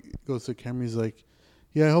Jim like goes to the camera. He's like,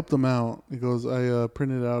 "Yeah, I helped him out." He goes, "I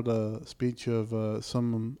printed out a speech of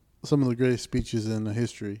some of the greatest speeches in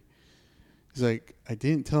history." He's like, "I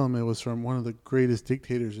didn't tell him it was from one of the greatest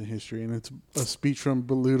dictators in history, and it's a speech from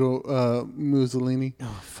Benito Mussolini."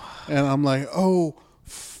 Oh, fuck. And I'm like, "Oh,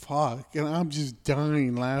 fuck!" And I'm just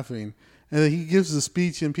dying laughing. And then he gives the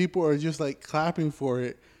speech, and people are just like clapping for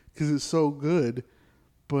it because it's so good.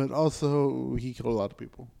 But also, he killed a lot of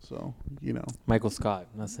people, so Michael Scott,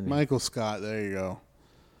 that's the name. Michael Scott. There you go.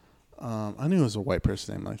 I knew it was a white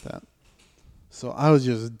person name like that. So I was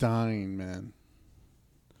just dying, man.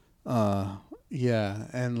 Yeah,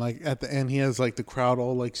 and like at the end, he has like the crowd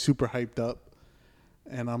all like super hyped up,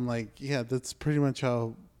 and I'm like, yeah, that's pretty much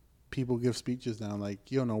how people give speeches now. Like,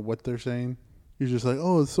 you don't know what they're saying, you're just like,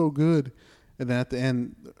 oh, it's so good, and then at the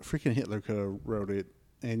end, freaking Hitler could have wrote it,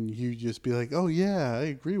 and you just be like, oh yeah, I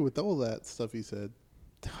agree with all that stuff he said.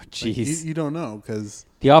 Oh, jeez. Like, you don't know because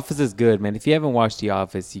The Office is good, man. If you haven't watched The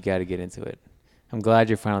Office, you got to get into it. I'm glad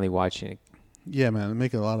you're finally watching it. Yeah, man,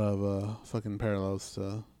 make a lot of fucking parallels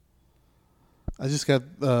to. I just got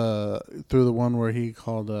through the one where he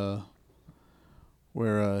called,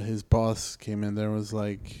 where his boss came in. There was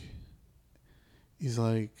like, he's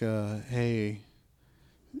like, hey,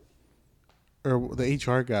 or the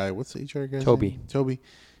HR guy. What's the HR guy? Toby. Toby.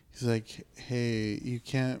 He's like, hey, you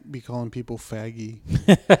can't be calling people faggy.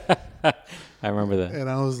 I remember that. And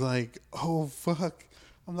I was like, oh, fuck.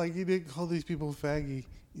 I'm like, you didn't call these people faggy.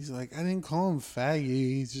 He's like, I didn't call him faggy.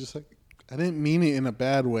 He's just like, I didn't mean it in a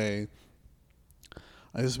bad way.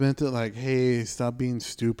 I just meant it like, hey, stop being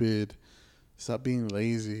stupid. Stop being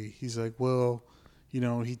lazy. He's like, well,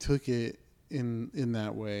 he took it in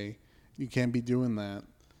that way. You can't be doing that.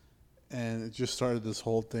 And it just started this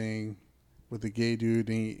whole thing with the gay dude,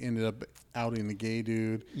 and he ended up outing the gay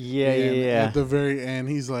dude. Yeah. At the very end,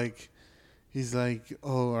 he's like,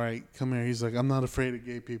 oh, all right, come here. He's like, I'm not afraid of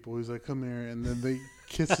gay people. He's like, come here. And then they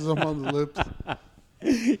kisses him on the lips.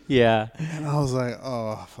 Yeah. And I was like,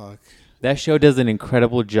 oh, fuck. That show does an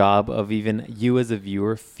incredible job of even you as a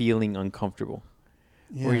viewer feeling uncomfortable.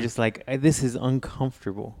 Yeah. Where you're just like, this is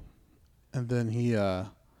uncomfortable. And then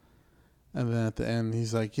and then at the end,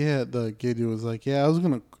 he's like, yeah, the gay dude was like, yeah, I was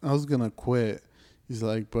gonna quit. He's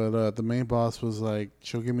like, but the main boss was like,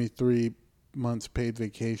 she'll give me 3 months paid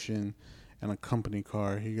vacation and a company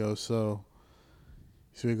car. He goes, so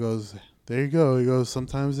he goes, there you go. He goes,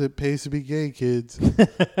 sometimes it pays to be gay, kids.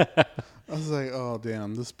 I was like, oh,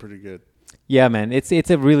 damn, this is pretty good. Yeah, man, it's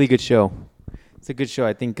a really good show. It's a good show.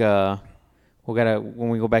 I think when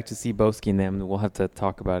we go back to see Boski and them, we'll have to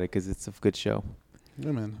talk about it because it's a good show.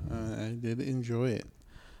 Yeah, man, I did enjoy it.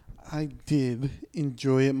 I did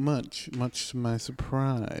enjoy it much to my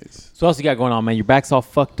surprise. So what else you got going on, man? Your back's all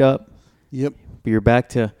fucked up. Yep. But you're back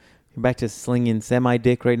to slinging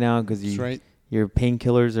semi-dick right now because That's right. Your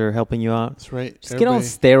painkillers are helping you out. That's right. Just get on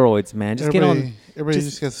steroids, man. Everybody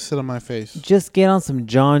just gets to sit on my face. Just get on some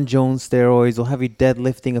John Jones steroids. We'll have you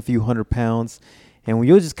deadlifting a few 100 pounds. And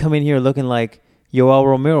you'll just come in here looking like Yoel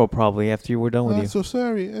Romero probably after we're done with you. I'm so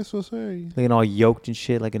sorry. Looking all yoked and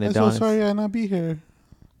shit like an Adonis. I'm so sorry I not be here.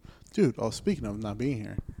 Dude, speaking of not being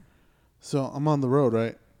here. So I'm on the road,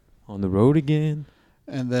 right? On the road again.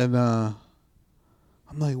 And then I'm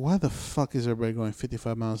like, why the fuck is everybody going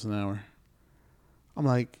 55 miles an hour? I'm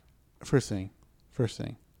like, first thing.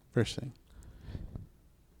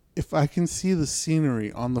 If I can see the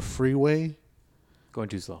scenery on the freeway. Going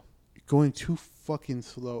too slow. Going too fucking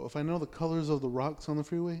slow. If I know the colors of the rocks on the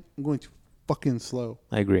freeway, I'm going too fucking slow.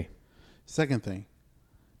 I agree. Second thing.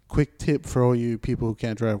 Quick tip for all you people who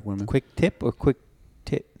can't drive, women. Quick tip or quick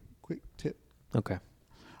Okay.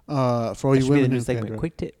 For all you women who can't drive.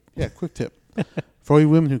 Quick tip. Yeah, quick tip. For all you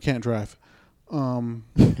women who can't drive.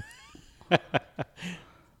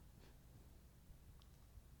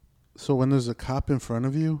 So when there's a cop in front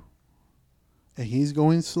of you and he's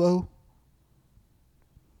going slow,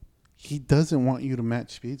 he doesn't want you to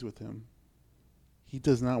match speeds with him. He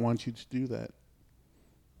does not want you to do that.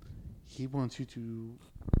 He wants you to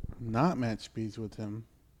not match speeds with him.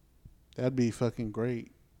 That'd be fucking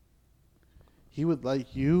great. He would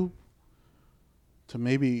like you to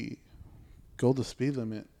maybe go the speed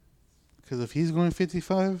limit. Because if he's going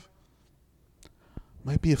 55,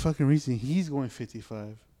 might be a fucking reason he's going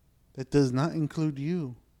 55. That does not include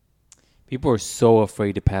you. People are so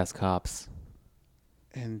afraid to pass cops.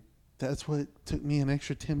 And that's what took me an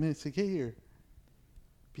extra 10 minutes to get here.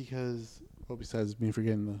 Because, well, besides me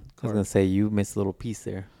forgetting the car. I was going to say, you missed a little piece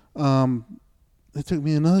there. It took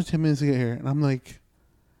me another 10 minutes to get here. And I'm like,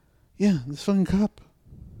 yeah, this fucking cop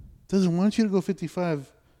doesn't want you to go 55.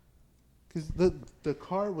 Because the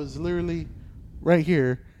car was literally right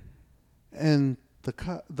here. And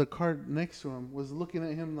the car next to him was looking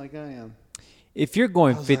at him like I am. If you're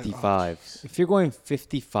going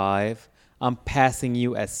 55, I'm passing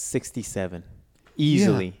you at 67.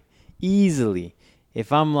 Easily. Yeah. Easily.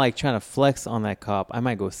 If I'm like trying to flex on that cop, I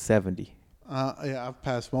might go 70. Yeah, I've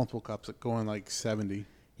passed multiple cops at going like 70.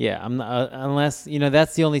 Yeah, I'm not, unless,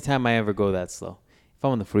 that's the only time I ever go that slow. If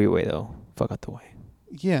I'm on the freeway, though, fuck out the way.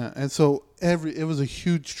 Yeah, and so it was a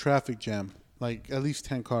huge traffic jam, like at least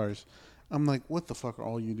 10 cars. I'm like, what the fuck are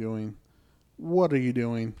all you doing? What are you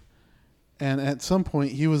doing? And at some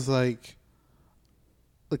point, he was like,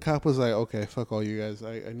 the cop was like, okay, fuck all you guys.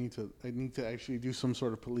 I need to actually do some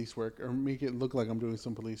sort of police work or make it look like I'm doing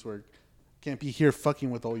some police work. Can't be here fucking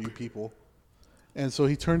with all you people. And so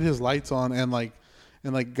he turned his lights on and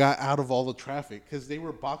got out of all the traffic because they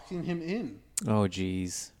were boxing him in. Oh,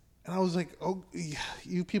 jeez. And I was like, oh,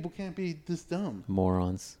 you people can't be this dumb.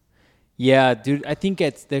 Morons. Yeah, dude, I think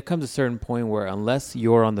there comes a certain point where unless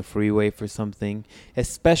you're on the freeway for something,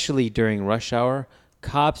 especially during rush hour,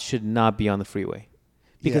 cops should not be on the freeway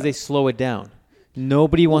because they slow it down.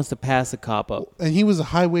 Nobody wants to pass a cop up. And he was a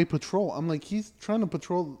highway patrol. I'm like, he's trying to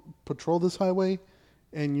patrol this highway,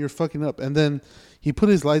 and you're fucking up. And then he put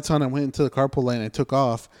his lights on and went into the carpool lane and took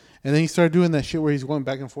off. And then he started doing that shit where he's going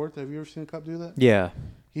back and forth. Have you ever seen a cop do that? Yeah.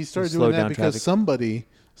 He started doing that because some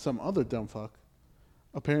other dumb fuck,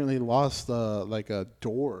 apparently lost like a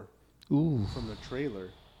door from the trailer.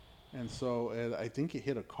 And so I think it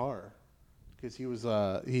hit a car because he was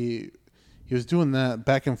doing that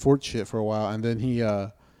back and forth shit for a while, and then he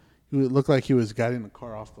looked like he was guiding the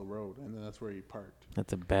car off the road, and then that's where he parked.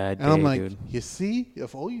 That's a bad day, and I'm like, dude. You see,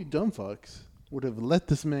 if all you dumb fucks would have let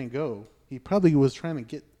this man go, he probably was trying to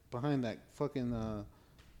get behind that fucking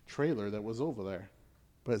trailer that was over there.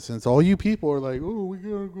 But since all you people are like, oh, we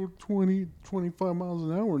gotta go 20, 25 miles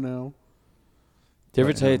an hour now. Did you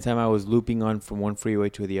ever tell you the time I was looping on from one freeway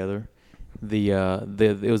to the other?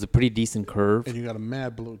 It was a pretty decent curve. And you got a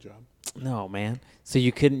mad blowjob. No, man. So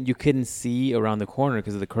you couldn't see around the corner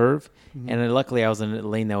because of the curve. Mm-hmm. And luckily I was in a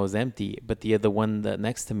lane that was empty. But the other one that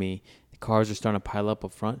next to me, the cars were starting to pile up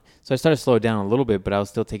front. So I started to slow down a little bit, but I was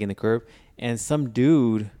still taking the curve. And some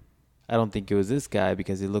dude, I don't think it was this guy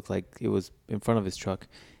because it looked like it was in front of his truck.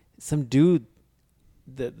 Some dude,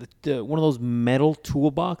 the one of those metal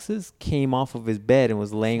toolboxes came off of his bed and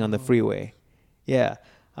was laying on the freeway. Yeah.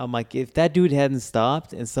 I'm like, if that dude hadn't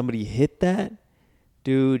stopped and somebody hit that,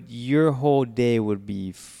 dude, your whole day would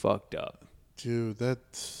be fucked up. Dude,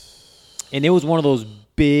 that's... And it was one of those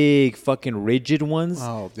big fucking rigid ones.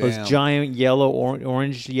 Oh, damn. Those giant yellow,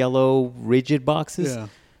 orange, yellow rigid boxes. Yeah.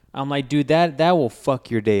 I'm like, dude, that will fuck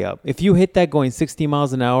your day up. If you hit that going 60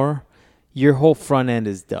 miles an hour, your whole front end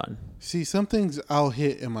is done. See, some things I'll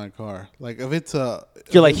hit in my car. Like if it's a...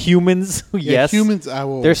 You're like humans? Yes. Humans, I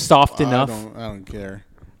will... They're soft enough. I don't care.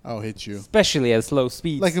 I'll hit you. Especially at slow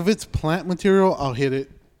speeds. Like if it's plant material, I'll hit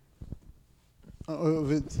it.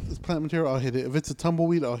 If it's plant material, I'll hit it. If it's a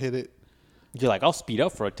tumbleweed, I'll hit it. You're like, I'll speed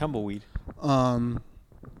up for a tumbleweed. If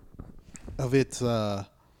it's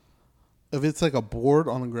like a board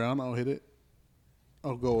on the ground, I'll hit it.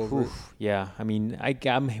 I'll go over it. Yeah, I mean,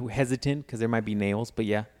 I'm hesitant because there might be nails, but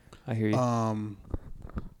yeah, I hear you.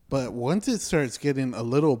 But once it starts getting a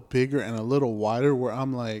little bigger and a little wider, where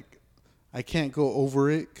I'm like, I can't go over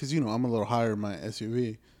it because I'm a little higher in my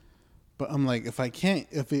SUV. But I'm like,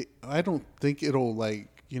 I don't think it'll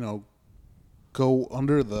go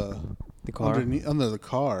under the car. Under the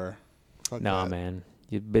car. Fuck nah, that. Man,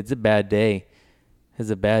 it's a bad day.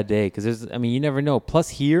 It's a bad day because you never know. Plus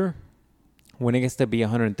here, when it gets to be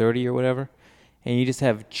 130 or whatever, and you just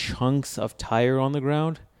have chunks of tire on the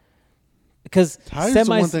ground. Because tires is the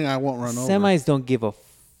one thing I won't run over. Semis don't give a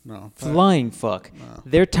flying fuck. No.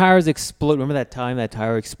 Their tires explode. Remember that time that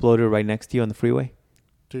tire exploded right next to you on the freeway?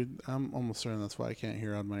 Dude, I'm almost certain that's why I can't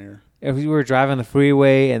hear out of my ear. If we were driving on the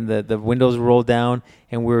freeway and the windows rolled down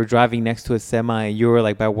and we were driving next to a semi and you were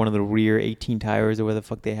like by one of the rear 18 tires or where the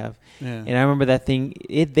fuck they have. Yeah. And I remember that thing,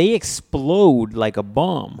 they explode like a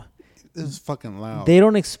bomb. It's fucking loud. They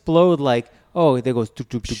don't explode like, oh, there goes tuk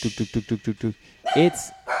tuk tuk tuk tuk tuk tuk tuk tuk.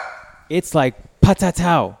 It's like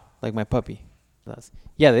patatao, like my puppy does.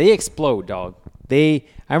 Yeah, they explode, dog. I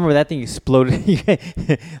remember that thing exploded.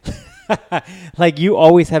 Like you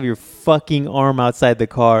always have your fucking arm outside the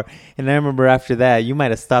car, and I remember after that you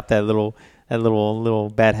might have stopped that little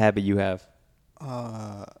bad habit you have.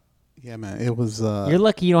 Yeah, man, it was. You're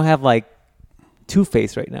lucky you don't have like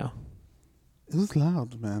Two-Face right now. It was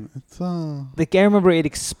loud, man. It's like I remember it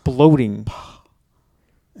exploding,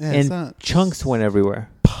 and chunks went everywhere.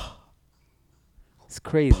 It's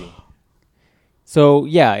crazy. So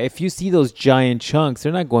yeah, if you see those giant chunks,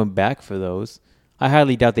 they're not going back for those. I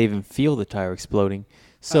highly doubt they even feel the tire exploding.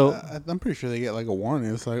 So I'm pretty sure they get like a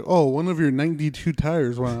warning. It's like, oh, one of your 92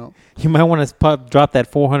 tires went out. You might want to drop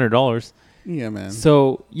that $400. Yeah, man.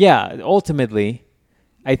 So yeah, ultimately,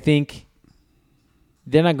 I think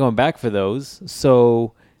they're not going back for those.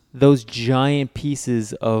 So those giant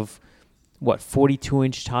pieces of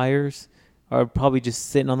 42-inch tires are probably just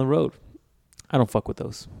sitting on the road. I don't fuck with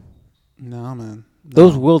those. No, man.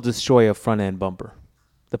 Those will destroy a front end bumper.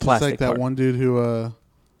 The plastic It's like that part. one dude who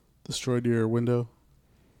destroyed your window.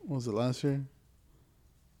 What was it, last year?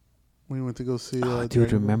 When you went to go see...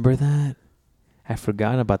 dude, remember that? I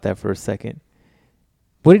forgot about that for a second.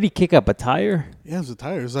 What did he kick up, a tire? Yeah, it was a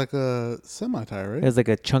tire. It was like a semi-tire, right? It was like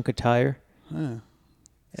a chunk of tire. Yeah.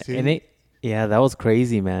 Yeah, that was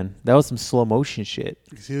crazy, man. That was some slow motion shit.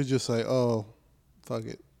 Because he was just like, oh, fuck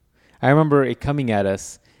it. I remember it coming at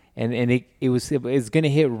us, and it was going to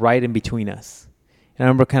hit right in between us. And I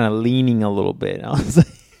remember kind of leaning a little bit. I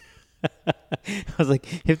was like,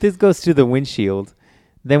 if this goes through the windshield,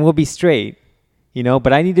 then we'll be straight,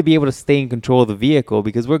 But I need to be able to stay in control of the vehicle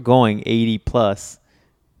because we're going 80 plus,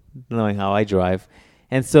 knowing how I drive.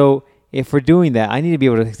 And so if we're doing that, I need to be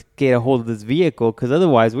able to get a hold of this vehicle because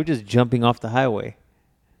otherwise we're just jumping off the highway.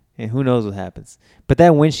 And who knows what happens. But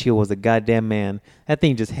that windshield was a goddamn man. That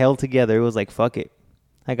thing just held together. It was like, fuck it.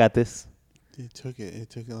 I got this. It took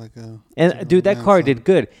it like a... And dude, that car did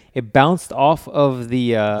good. It bounced off of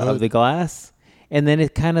the glass, and then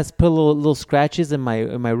it kind of put little scratches in my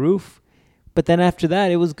roof. But then after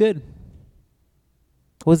that, it was good.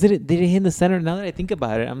 Did it hit in the center? Now that I think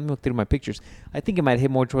about it, I'm looking through my pictures. I think it might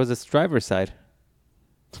hit more towards the driver's side.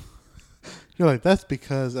 You're like, that's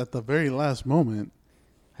because at the very last moment,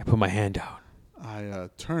 I put my hand out. I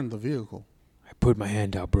turned the vehicle. I put my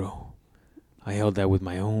hand out, bro. I held that with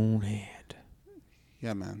my own hand.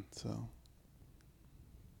 Yeah, man. So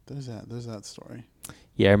there's that story.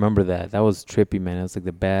 Yeah, I remember that. That was trippy, man. It was like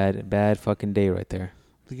the bad fucking day right there.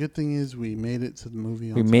 The good thing is we made it to the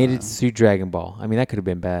movie. We made it to see Dragon Ball. I mean, that could have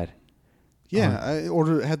been bad. Yeah, I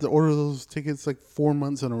had to order those tickets like 4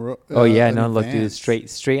 months in a row. Oh yeah, no, look, dude,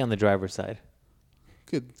 straight on the driver's side.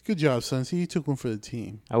 Good job, son. See, you took one for the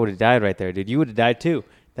team. I would have died right there, dude. You would have died too.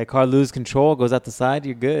 That car loses control, goes out the side.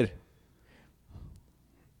 You're good.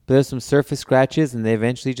 But there's some surface scratches, and they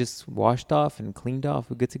eventually just washed off and cleaned off.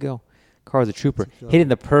 We're good to go. Car was a trooper. Hit in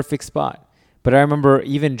the perfect spot. But I remember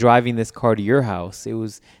even driving this car to your house, it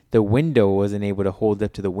was the window wasn't able to hold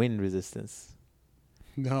up to the wind resistance.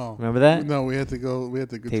 No. Remember that? No, we had to go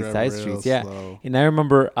take side streets, yeah. Slow. And I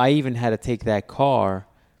remember I even had to take that car,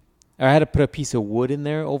 or I had to put a piece of wood in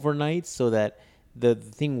there overnight so that the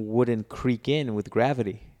thing wouldn't creak in with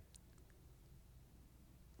gravity.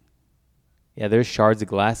 Yeah, there's shards of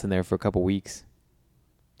glass in there for a couple weeks.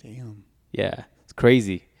 Damn. Yeah, it's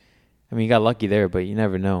crazy. I mean, you got lucky there, but you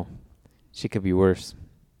never know. Shit could be worse.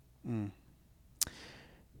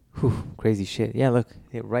 Whew, crazy shit. Yeah, look,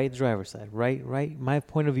 right at the driver's side. Right, my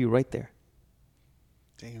point of view right there.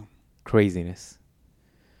 Damn. Craziness.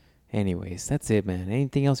 Anyways, that's it, man.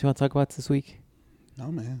 Anything else you want to talk about this week?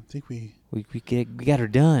 No, man. I think we got her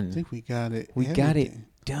done. I think we got it. We got it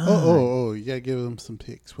done. Oh, you got to give them some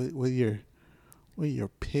picks. What are your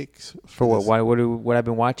picks? For what? What I've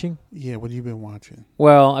been watching? Yeah, what have you been watching?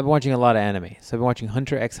 Well, I've been watching a lot of anime. So I've been watching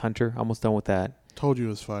Hunter x Hunter. Almost done with that. Told you it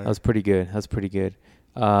was fire. That was pretty good.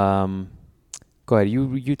 Go ahead.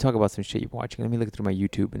 You talk about some shit you've been watching. Let me look through my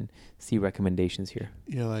YouTube and see recommendations here.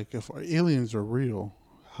 You're like, if our aliens are real,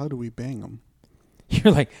 how do we bang them?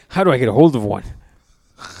 You're like, how do I get a hold of one?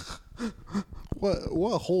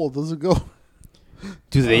 What hole does it go?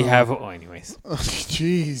 Do they have? Oh, anyways.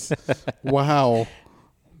 Jeez. Wow.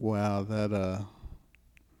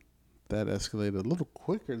 That escalated a little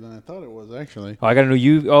quicker than I thought it was, actually. Oh, I got a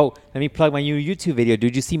new let me plug my new YouTube video.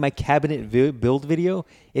 Did you see my cabinet build video?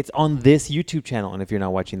 It's on this YouTube channel. And if you're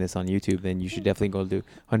not watching this on YouTube, then you should definitely go to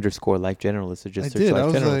 _Life Generalist or just search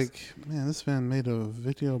Life Generalist. I was like, man, this man made a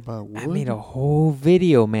video about wood. I made a whole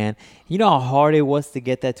video, man. You know how hard it was to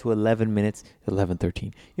get that to 11 minutes?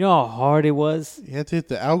 13. You know how hard it was? You had to hit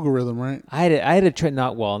the algorithm, right? I had to try,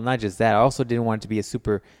 not just that. I also didn't want it to be a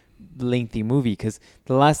super lengthy movie, because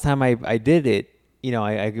the last time I did it,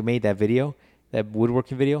 I made that video, that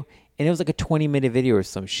woodworking video, and it was like a 20-minute video or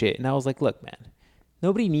some shit. And I was like, look, man,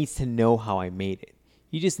 nobody needs to know how I made it.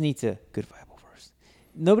 You just need to good Bible verse.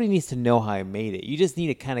 Nobody needs to know how I made it. You just need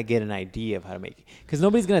to kind of get an idea of how to make it, because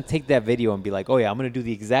nobody's gonna take that video and be like, oh yeah, I'm gonna do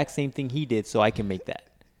the exact same thing he did so I can make that.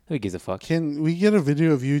 Who gives a fuck? Can we get a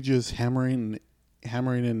video of you just hammering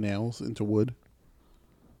in nails into wood,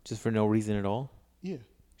 just for no reason at all? Yeah.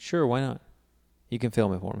 Sure, why not? You can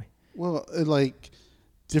film it for me. Well, like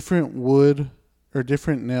different wood or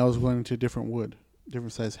different nails going into different wood,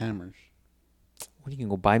 different size hammers. What, you can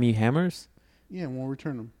go buy me hammers? Yeah, and we'll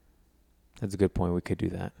return them. That's a good point. We could do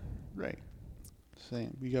that. Right.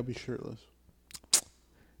 Same. You gotta be shirtless.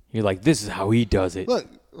 You're like, this is how he does it. Look,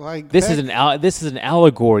 like this is an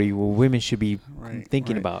allegory what women should be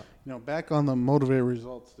thinking about. Back on the motivated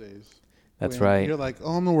results days. That's right. You're like,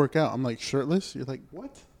 oh, I'm gonna work out. I'm like, shirtless. You're like,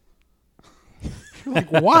 what? You're like,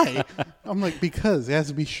 why? I'm like, because it has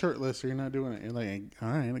to be shirtless or you're not doing it. You're like, all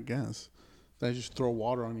right, I guess. Then I just throw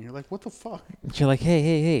water on you. You're like, what the fuck? You're like,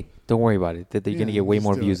 hey, don't worry about it. They're going to get way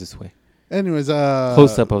more views this way. Anyways,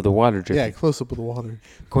 close up of the water dripping. Yeah, close up of the water.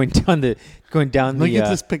 Going down the. Let me get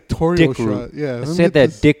this pictorial shot. Yeah, let's get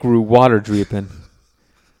that dick root water dripping.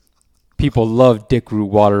 People love dick root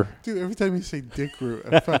water. Dude, every time you say dick root,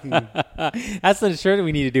 I fucking... That's the shirt that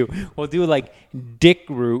we need to do. We'll do like dick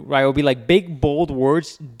root, right? It'll be like big, bold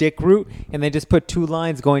words, dick root, and then just put 2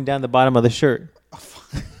 lines going down the bottom of the shirt.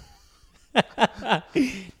 I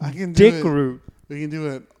can do dick root. We can do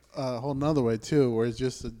it a whole nother way, too, where it's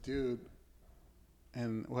just a dude,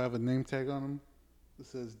 and we'll have a name tag on him that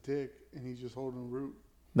says dick, and he's just holding root.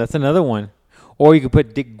 That's another one. Or you could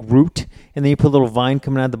put Dick Groot, and then you put a little vine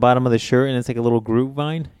coming out the bottom of the shirt, and it's like a little Groot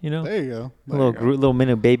vine, There you go. Little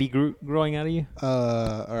mini baby Groot growing out of you.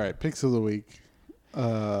 All right, picks of the week.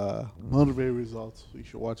 Motivated results. You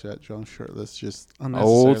should watch that. John Shirtless, just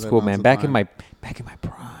old school, man. Back in my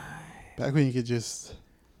prime. Back when you could just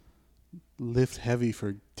lift heavy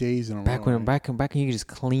for days in a row. Back when you could just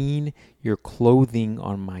clean your clothing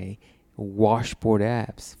on my washboard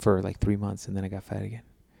abs for like 3 months, and then I got fat again.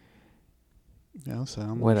 Yeah, so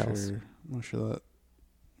I'm what not else? Sure. I'm not sure that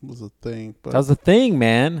was a thing. But that was a thing,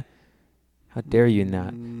 man. How dare you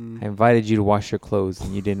not? I invited you to wash your clothes,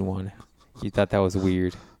 and you didn't want to. You thought that was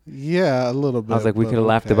weird. Yeah, a little bit. I was like, we could have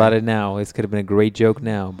laughed about it now. This could have been a great joke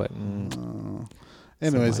now, but...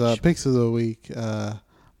 Anyways, picks of the week.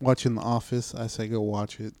 Watching The Office. I say go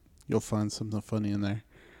watch it. You'll find something funny in there.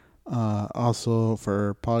 Also,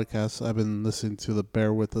 for podcasts, I've been listening to the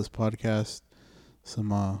Bear With Us podcast.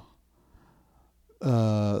 Some...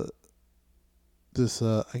 I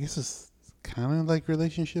guess it's kind of like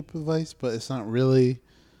relationship advice, but it's not really.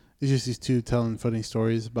 It's just these two telling funny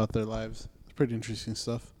stories about their lives. It's pretty interesting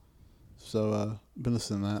stuff. So I've been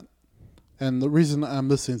listening to that. And the reason I'm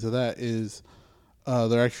listening to that is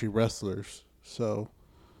they're actually wrestlers. So.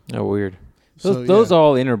 Oh, weird. Those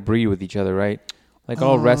all interbreed with each other, right? Like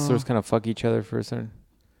all wrestlers kind of fuck each other for a certain.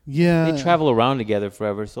 Yeah. They travel around together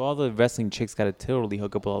forever, so all the wrestling chicks got to totally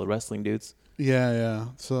hook up with all the wrestling dudes. Yeah.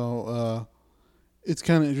 So it's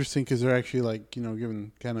kind of interesting because they're actually like,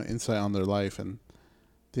 giving kind of insight on their life, and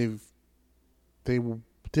they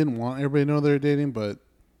didn't want everybody to know they're dating, but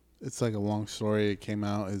it's like a long story. It came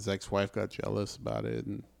out. His ex-wife got jealous about it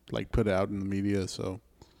and like put it out in the media, so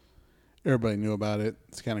everybody knew about it.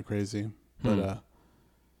 It's kind of crazy, but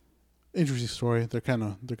interesting story. They're kind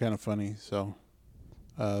of funny. So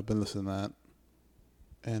been listening to that.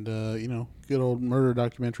 And, good old murder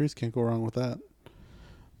documentaries. Can't go wrong with that.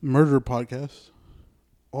 Murder podcasts.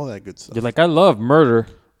 All that good stuff. You're like, I love murder.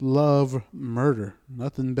 Love murder.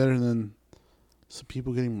 Nothing better than some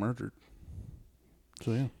people getting murdered.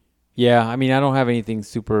 So, yeah. Yeah, I mean, I don't have anything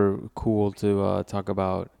super cool to talk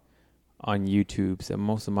about on YouTube. So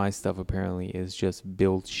most of my stuff, apparently, is just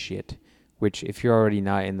build shit. Which, if you're already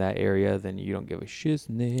not in that area, then you don't give a shit.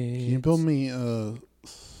 Can you build me a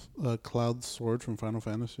cloud sword from Final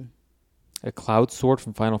Fantasy? A cloud sword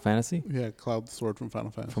from Final Fantasy? Yeah, cloud sword from Final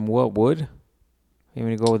Fantasy. From what, wood? You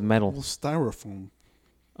want me to go with metal? Well, styrofoam.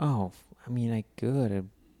 Oh, I mean, I could.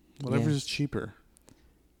 Whatever's cheaper.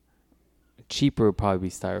 Cheaper would probably be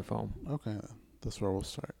styrofoam. Okay, that's where we'll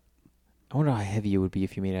start. I wonder how heavy it would be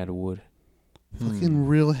if you made it out of wood. Fucking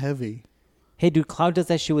real heavy. Hey, dude, Cloud does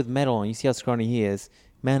that shit with metal, and you see how scrawny he is.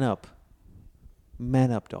 Man up.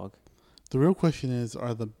 Man up, dog. The real question is,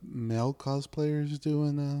 are the male cosplayers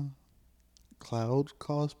doing Cloud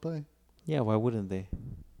cosplay? Yeah, why wouldn't they?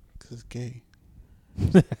 Because it's gay.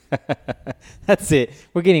 That's it.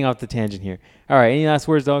 We're getting off the tangent here. All right, any last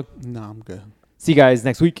words, dog? No, I'm good. See you guys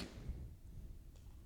next week.